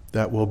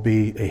 That will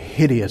be a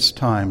hideous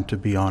time to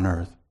be on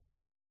earth.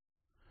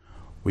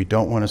 We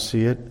don't want to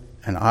see it.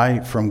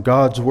 And from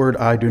God's word,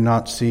 I do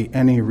not see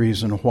any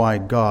reason why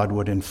God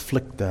would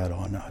inflict that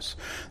on us.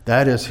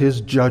 That is his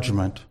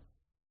judgment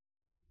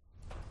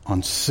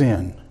on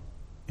sin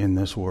in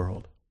this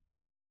world.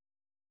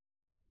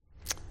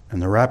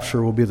 And the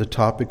rapture will be the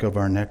topic of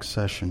our next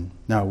session.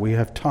 Now, we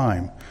have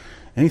time.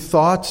 Any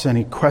thoughts,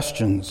 any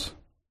questions?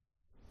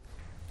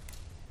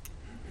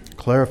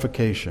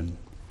 Clarification?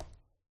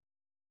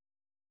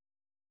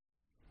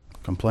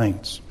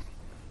 Complaints?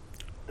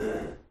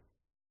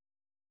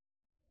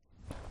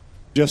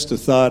 Just a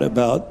thought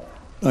about,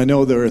 I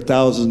know there are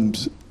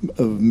thousands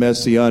of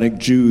Messianic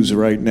Jews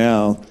right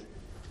now,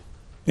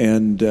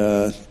 and,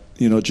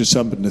 just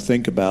something to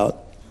think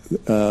about,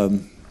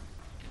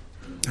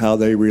 how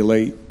they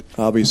relate.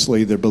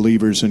 Obviously, they're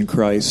believers in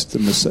Christ,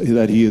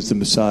 that he is the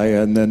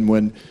Messiah, and then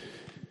when,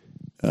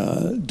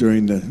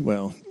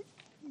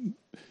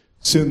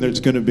 soon there's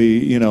going to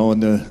be, in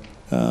the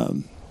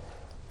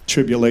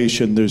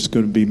tribulation, there's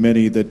going to be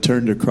many that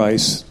turn to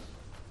Christ,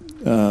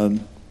 and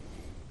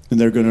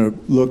they're going to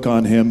look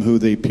on him who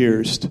they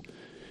pierced.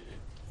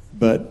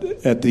 But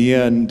at the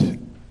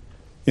end,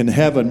 in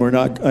heaven,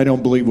 I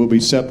don't believe we'll be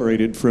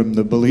separated from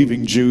the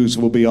believing Jews.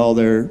 We'll be all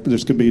there.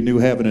 There's going to be a new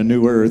heaven, a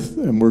new earth,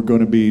 and we're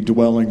going to be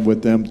dwelling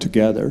with them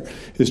together.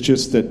 It's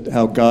just that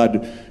how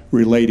God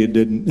related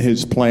in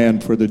his plan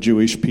for the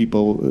Jewish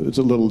people is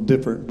a little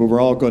different, but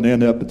we're all going to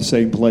end up at the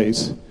same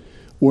place,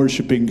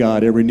 worshiping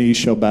God. Every knee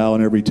shall bow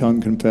and every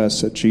tongue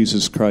confess that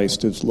Jesus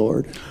Christ is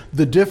Lord.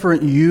 The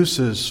different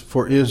uses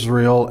for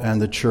Israel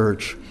and the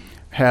church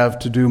have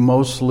to do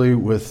mostly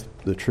with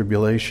the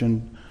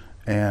tribulation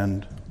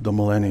and the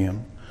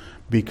millennium,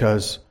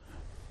 because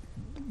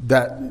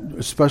that,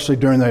 especially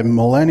during the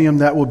millennium,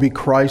 that will be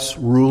Christ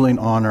ruling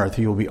on earth.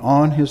 He will be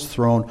on his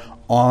throne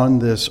on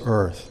this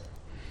earth.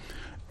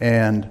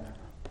 And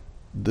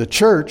the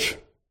church,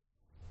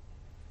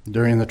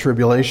 during the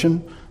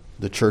tribulation,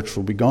 the church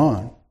will be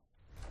gone.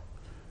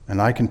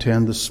 And I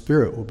contend the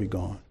Spirit will be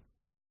gone.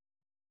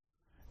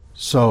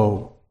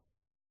 So,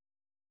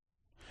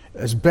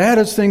 as bad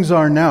as things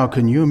are now,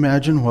 can you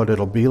imagine what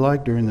it'll be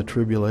like during the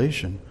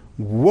tribulation?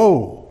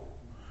 Whoa!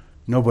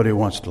 Nobody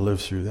wants to live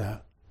through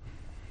that.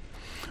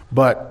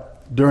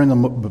 But during the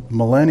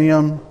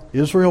millennium,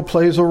 Israel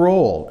plays a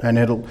role,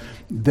 and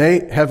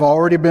they have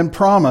already been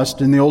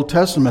promised in the Old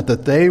Testament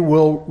that they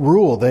will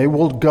rule, they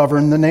will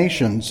govern the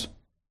nations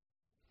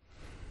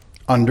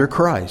under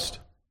Christ.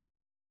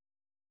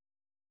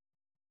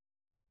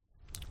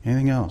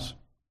 Anything else?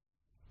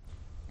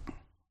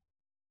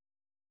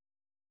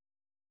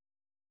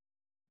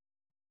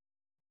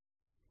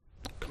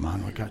 Come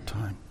on, we got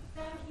time.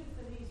 Thank you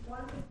for these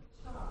wonderful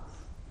talks.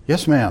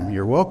 Yes, ma'am,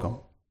 you're welcome.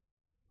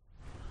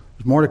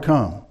 There's more to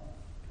come.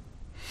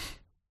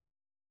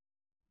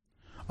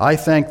 I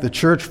thank the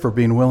church for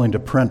being willing to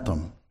print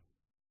them.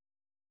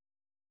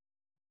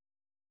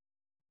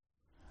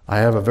 I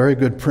have a very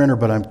good printer,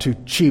 but I'm too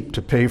cheap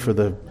to pay for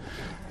the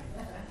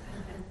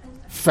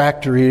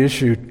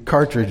factory-issued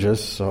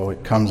cartridges, so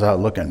it comes out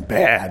looking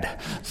bad.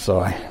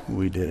 So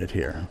we did it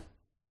here.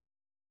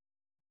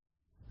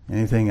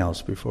 Anything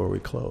else before we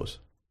close?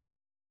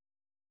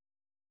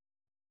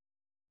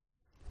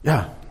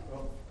 Yeah.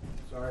 Oh,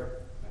 sorry.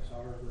 I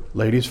saw her first.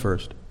 Ladies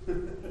first.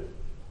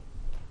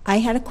 I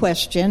had a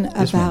question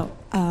about,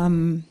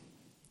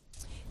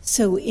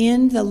 so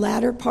in the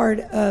latter part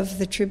of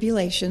the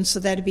tribulation, so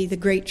that'd be the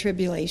Great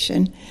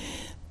Tribulation,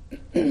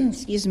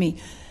 excuse me,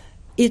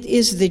 it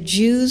is the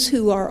Jews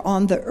who are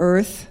on the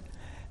earth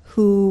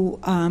who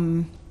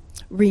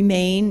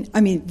remain.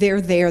 I mean,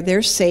 they're there,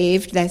 they're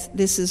saved.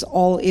 This is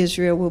all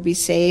Israel will be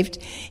saved.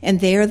 And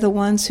they're the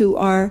ones who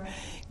are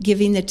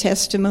giving the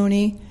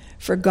testimony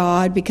for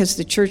God because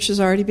the church has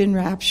already been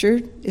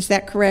raptured. Is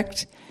that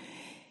correct?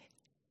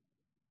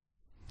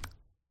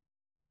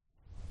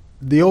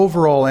 The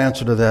overall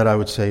answer to that, I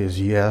would say,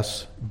 is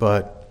yes,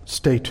 but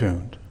stay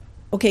tuned.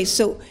 Okay,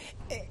 so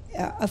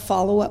a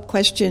follow-up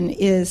question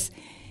is,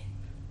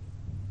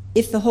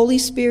 if the Holy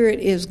Spirit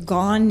is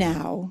gone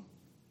now,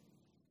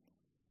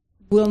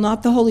 will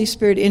not the Holy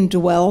Spirit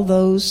indwell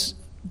those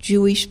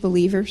Jewish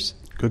believers?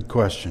 Good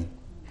question.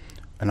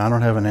 And I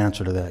don't have an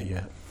answer to that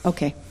yet.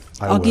 Okay.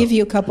 I I'll will. give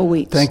you a couple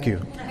weeks. Thank you.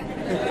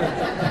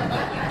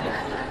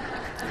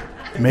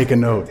 Make a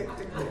note.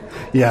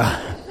 Yeah.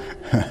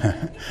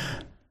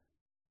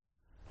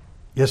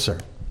 Yes, sir.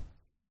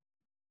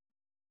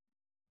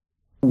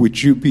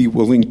 Would you be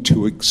willing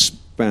to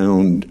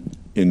expound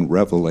in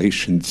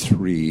Revelation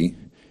 3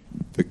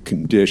 the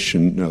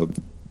condition of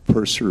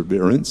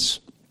perseverance?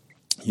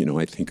 You know,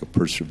 I think of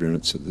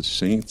perseverance of the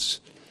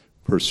saints,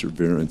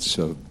 perseverance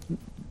of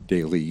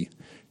daily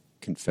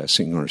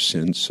confessing our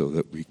sins so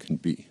that we can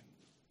be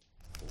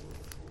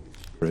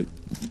right.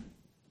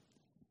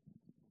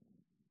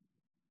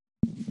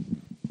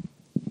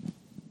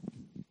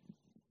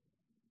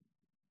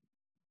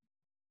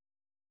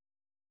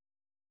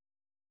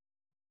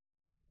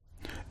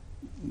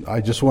 I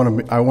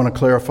want to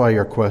clarify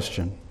your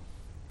question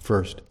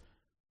first.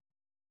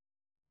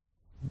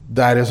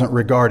 That isn't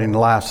regarding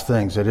last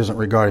things. It isn't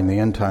regarding the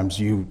end times.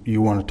 You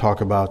want to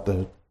talk about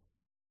the...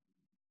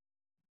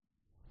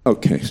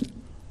 Okay.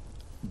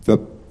 The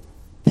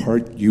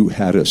part you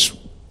had us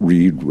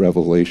read,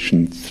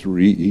 Revelation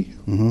 3.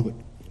 Mm-hmm.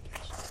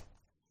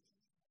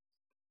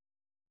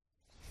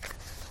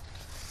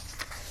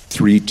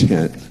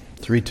 3:10.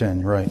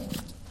 3:10, right.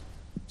 It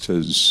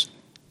says,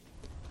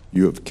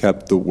 you have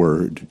kept the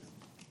word.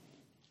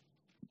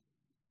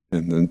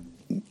 And the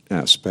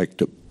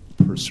aspect of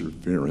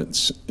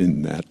perseverance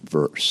in that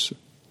verse.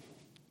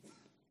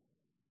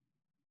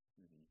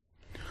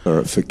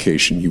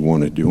 Clarification you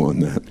want to do on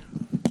that?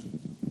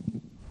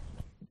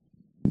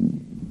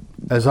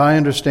 As I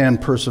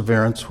understand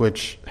perseverance,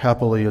 which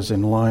happily is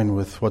in line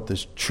with what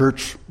this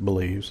church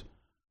believes,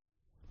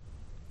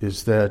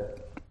 is that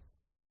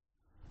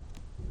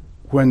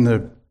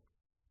when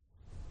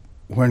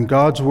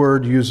God's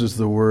word uses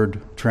the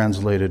word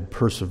translated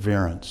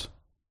perseverance,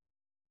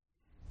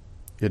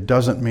 it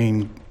doesn't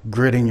mean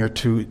gritting your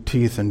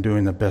teeth and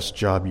doing the best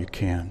job you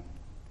can,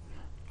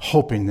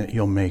 hoping that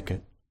you'll make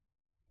it.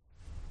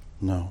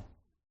 No.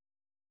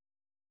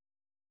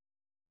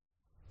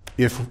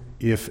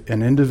 If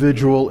an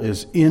individual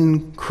is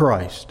in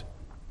Christ,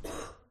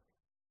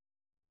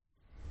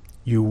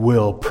 you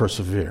will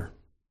persevere.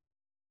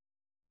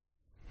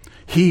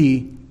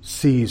 He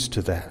sees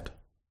to that.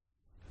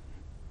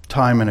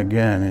 Time and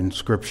again in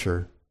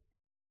Scripture.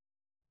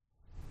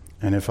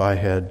 And if I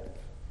had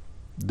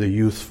the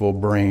youthful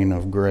brain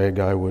of Greg,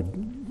 I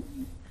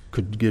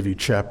could give you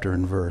chapter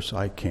and verse.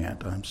 I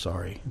can't. I'm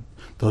sorry.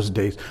 Those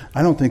days,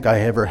 I don't think I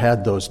ever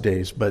had those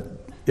days, but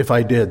if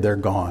I did, they're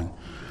gone.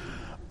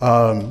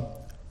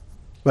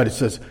 But it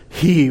says,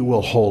 He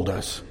will hold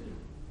us.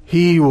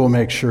 He will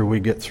make sure we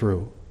get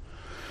through.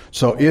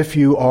 So if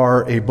you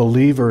are a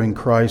believer in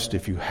Christ,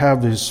 if you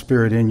have His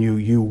Spirit in you,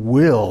 you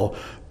will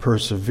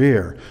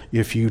persevere.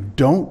 If you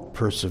don't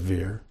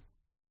persevere,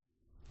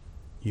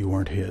 you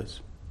weren't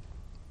His.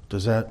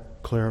 Does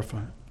that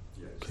clarify?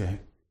 Yes. Okay.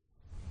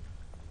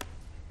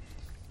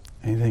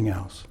 Anything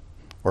else?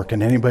 Or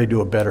can anybody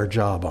do a better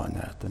job on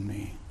that than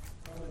me?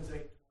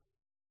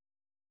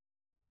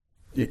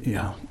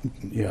 Yeah.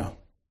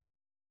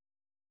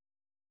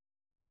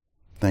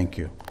 Thank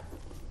you.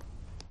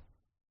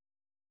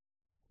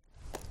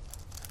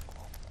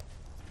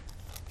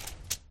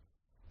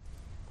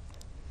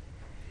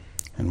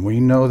 And we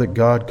know that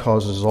God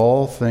causes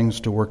all things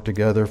to work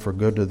together for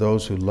good to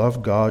those who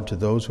love God, to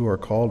those who are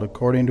called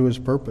according to His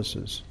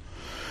purposes.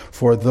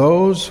 For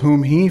those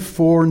whom He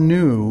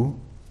foreknew,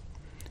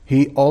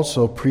 He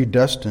also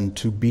predestined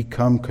to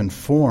become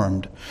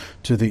conformed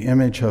to the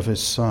image of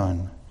His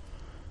Son,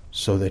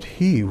 so that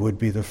He would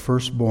be the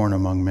firstborn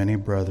among many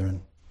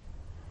brethren.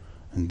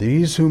 And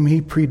these whom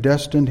He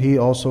predestined, He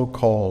also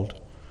called.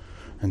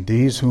 And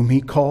these whom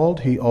He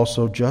called, He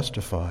also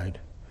justified.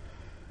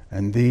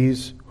 And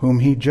these whom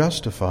He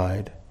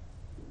justified,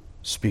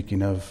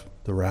 speaking of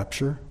the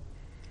rapture,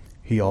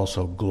 He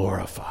also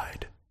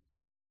glorified.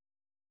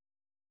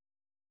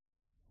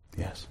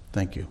 Yes,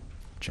 thank you,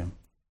 Jim.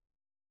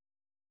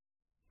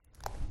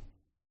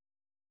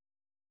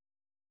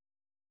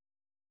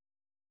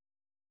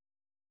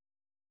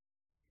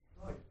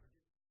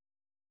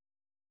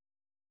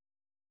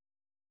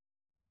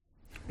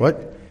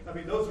 What? I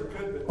mean, those are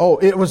good. Oh,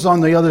 it was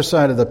on the other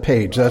side of the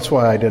page. That's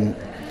why I didn't.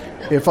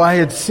 If I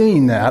had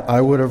seen that,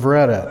 I would have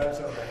read it.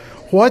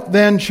 What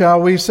then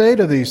shall we say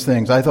to these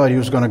things? I thought he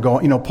was going to go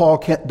on. You know,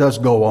 Paul does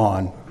go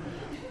on.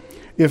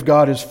 If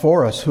God is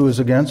for us, who is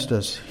against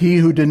us? He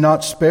who did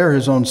not spare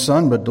His own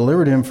Son, but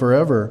delivered Him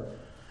forever,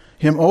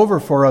 Him over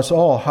for us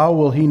all, how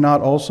will He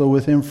not also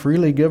with Him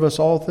freely give us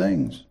all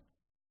things?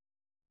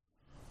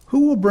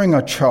 Who will bring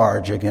a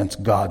charge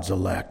against God's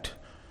elect?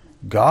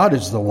 God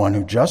is the one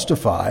who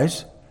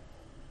justifies.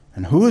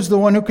 And who is the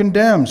one who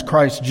condemns?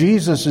 Christ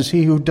Jesus is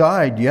He who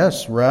died,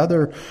 yes,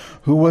 rather,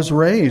 who was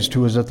raised,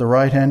 who is at the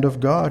right hand of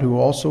God, who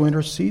also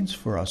intercedes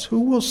for us.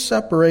 Who will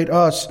separate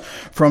us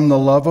from the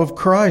love of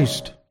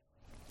Christ?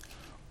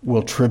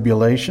 Will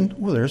tribulation,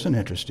 well, there's an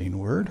interesting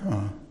word,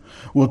 huh?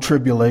 Will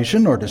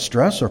tribulation or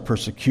distress or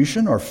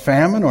persecution or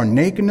famine or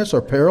nakedness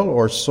or peril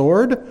or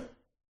sword?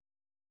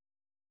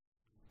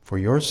 For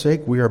your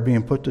sake we are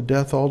being put to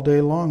death all day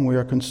long. We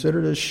are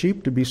considered as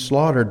sheep to be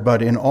slaughtered.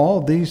 But in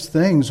all these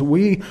things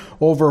we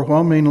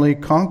overwhelmingly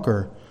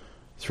conquer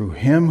through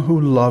him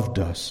who loved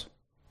us.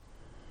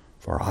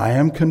 For I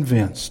am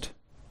convinced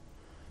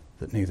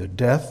that neither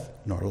death,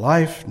 nor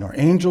life, nor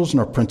angels,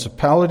 nor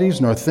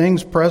principalities, nor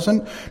things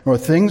present, nor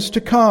things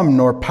to come,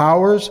 nor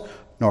powers,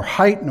 nor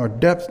height, nor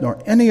depth, nor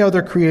any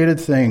other created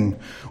thing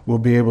will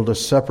be able to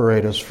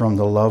separate us from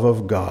the love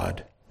of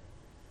God,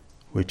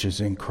 which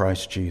is in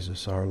Christ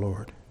Jesus our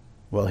Lord.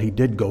 Well, he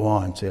did go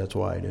on. See, that's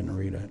why I didn't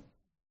read it.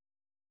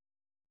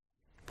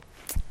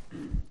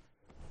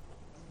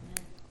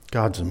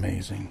 God's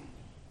amazing.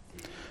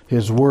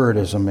 His word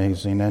is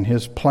amazing, and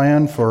his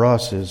plan for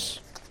us is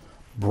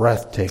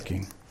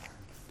breathtaking.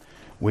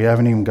 We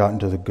haven't even gotten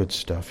to the good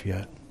stuff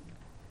yet.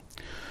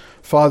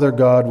 Father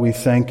God, we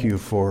thank you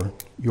for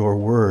your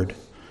word,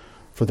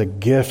 for the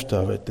gift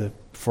of it,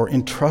 for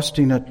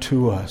entrusting it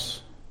to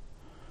us.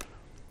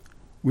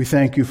 We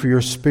thank you for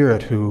your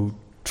Spirit who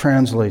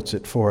translates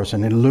it for us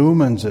and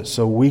illumines it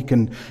so we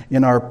can,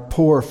 in our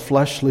poor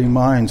fleshly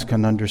minds,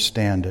 can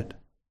understand it.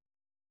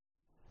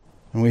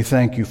 And we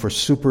thank you for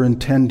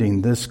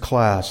superintending this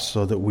class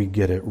so that we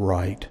get it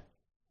right,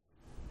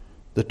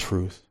 the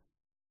truth.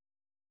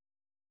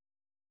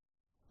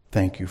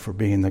 Thank you for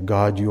being the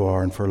God you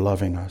are and for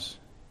loving us.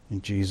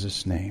 In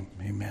Jesus' name,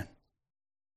 amen.